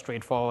the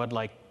straightforward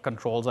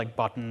controls like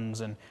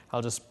buttons, and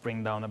I'll just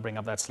bring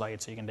up that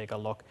slide so you can take a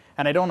look.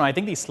 And I don't know, I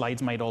think these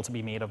slides might also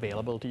be made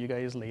available to you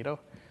guys later.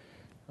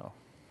 So,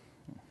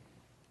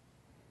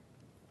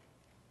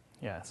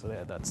 yeah, so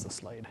that's the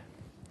slide.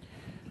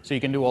 So you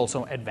can do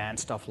also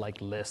advanced stuff like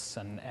lists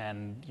and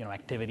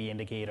activity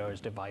indicators,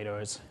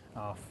 dividers,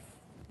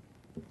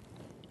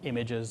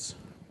 images,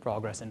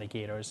 progress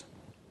indicators.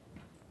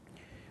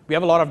 We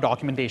have a lot of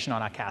documentation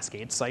on our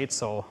Cascades site,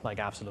 so like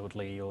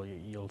absolutely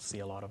you'll see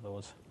a lot of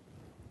those.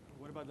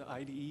 What about the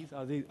IDEs?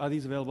 Are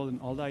these available in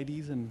all the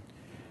IDEs? And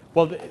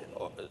well,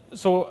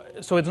 so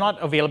it's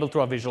not available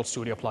through our Visual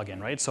Studio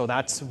plugin, right? So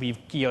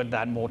we've geared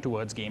that more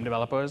towards game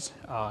developers,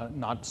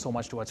 not so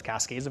much towards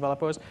Cascades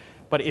developers.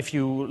 But if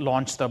you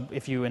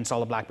install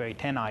the BlackBerry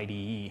 10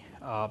 IDE,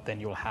 then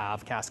you'll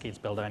have Cascades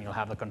Builder and you'll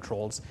have the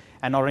controls.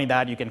 And not only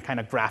that, you can kind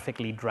of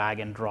graphically drag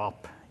and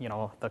drop,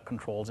 the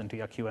controls into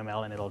your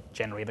QML, and it'll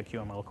generate the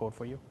QML code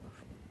for you.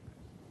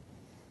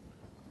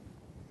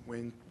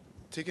 When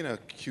taking a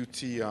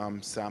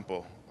Qt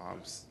sample,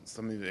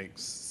 something like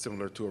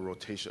similar to a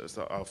rotation,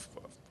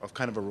 of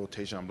kind of a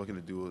rotation, I'm looking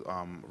to do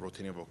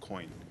rotating of a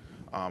coin.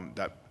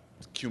 That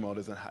QML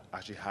doesn't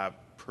actually have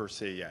per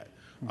se yet.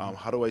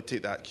 How do I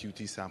take that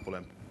Qt sample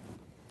and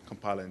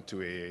compile it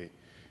into a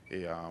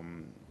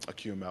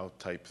QML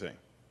type thing?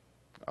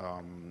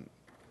 How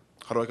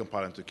do I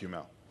compile it into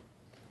QML?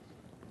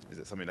 Is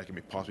it something that can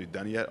be possibly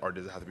done yet, or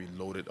does it have to be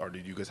loaded, or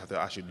did you guys have to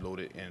actually load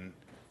it in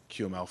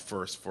QML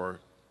first for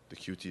the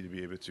Qt to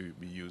be able to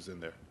be used in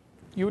there?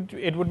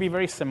 It would be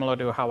very similar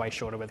to how I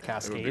showed it with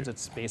Cascades.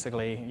 It's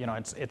basically,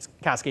 it's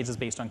Cascades is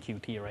based on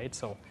Qt, right?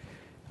 So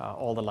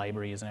all the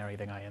libraries and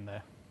everything are in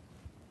there.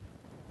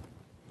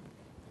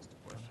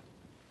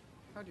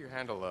 How do you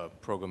handle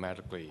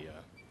programmatically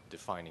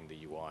defining the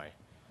UI?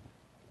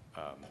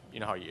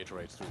 You know how you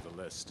iterate through the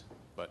list,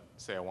 but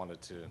say I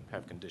wanted to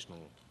have conditional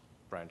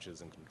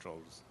branches and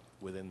controls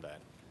within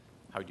that.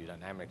 How do you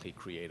dynamically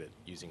create it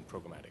using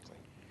programmatically?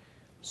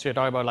 So you're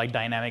talking about like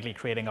dynamically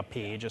creating a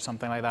page or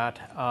something like that.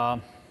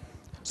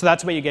 So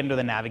that's where you get into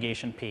the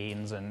navigation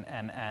panes and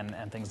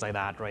things like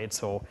that, right?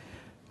 So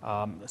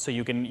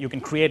you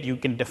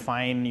can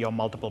define your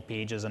multiple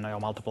pages and your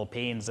multiple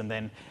panes, and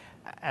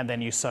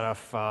then you sort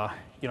of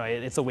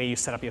it's the way you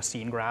set up your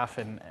scene graph,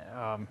 and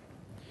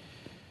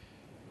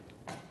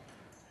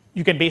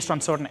you can, based on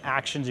certain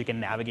actions, you can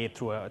navigate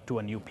to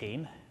a new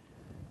pane.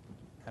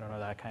 I don't know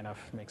if that kind of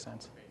makes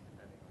sense.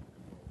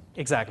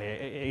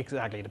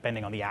 Exactly,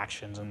 depending on the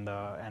actions and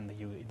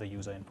the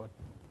user input.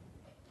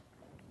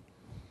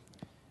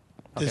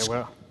 Okay,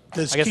 well,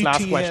 I guess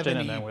last question,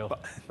 and then we'll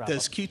wrap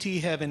Does up.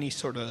 Qt have any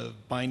sort of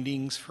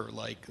bindings for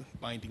like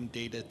binding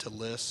data to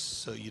lists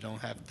so you don't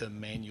have to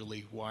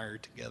manually wire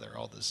together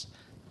all this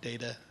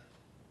data?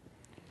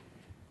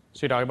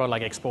 So you're talking about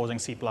like exposing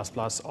C++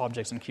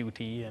 objects in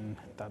Qt and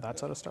that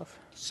sort of stuff?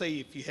 Say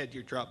if you had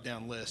your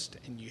drop-down list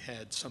and you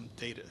had some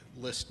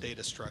list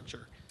data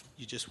structure,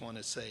 you just want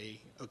to say,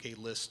 okay,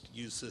 list,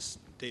 use this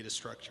data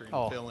structure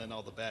and fill in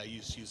all the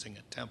values using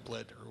a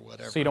template or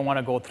whatever. So you don't want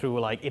to go through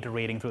like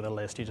iterating through the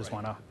list. You just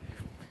want to.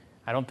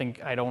 I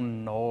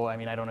don't know. I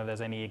mean, I don't know if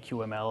there's any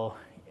QML,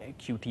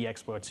 Qt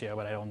experts here,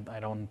 but I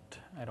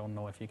don't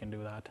know if you can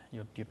do that.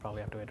 You'd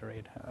probably have to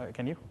iterate.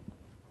 Can you?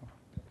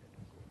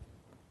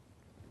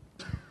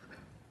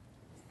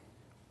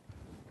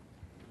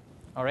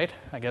 All right.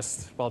 I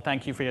guess. Well,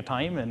 thank you for your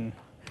time, and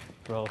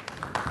we'll.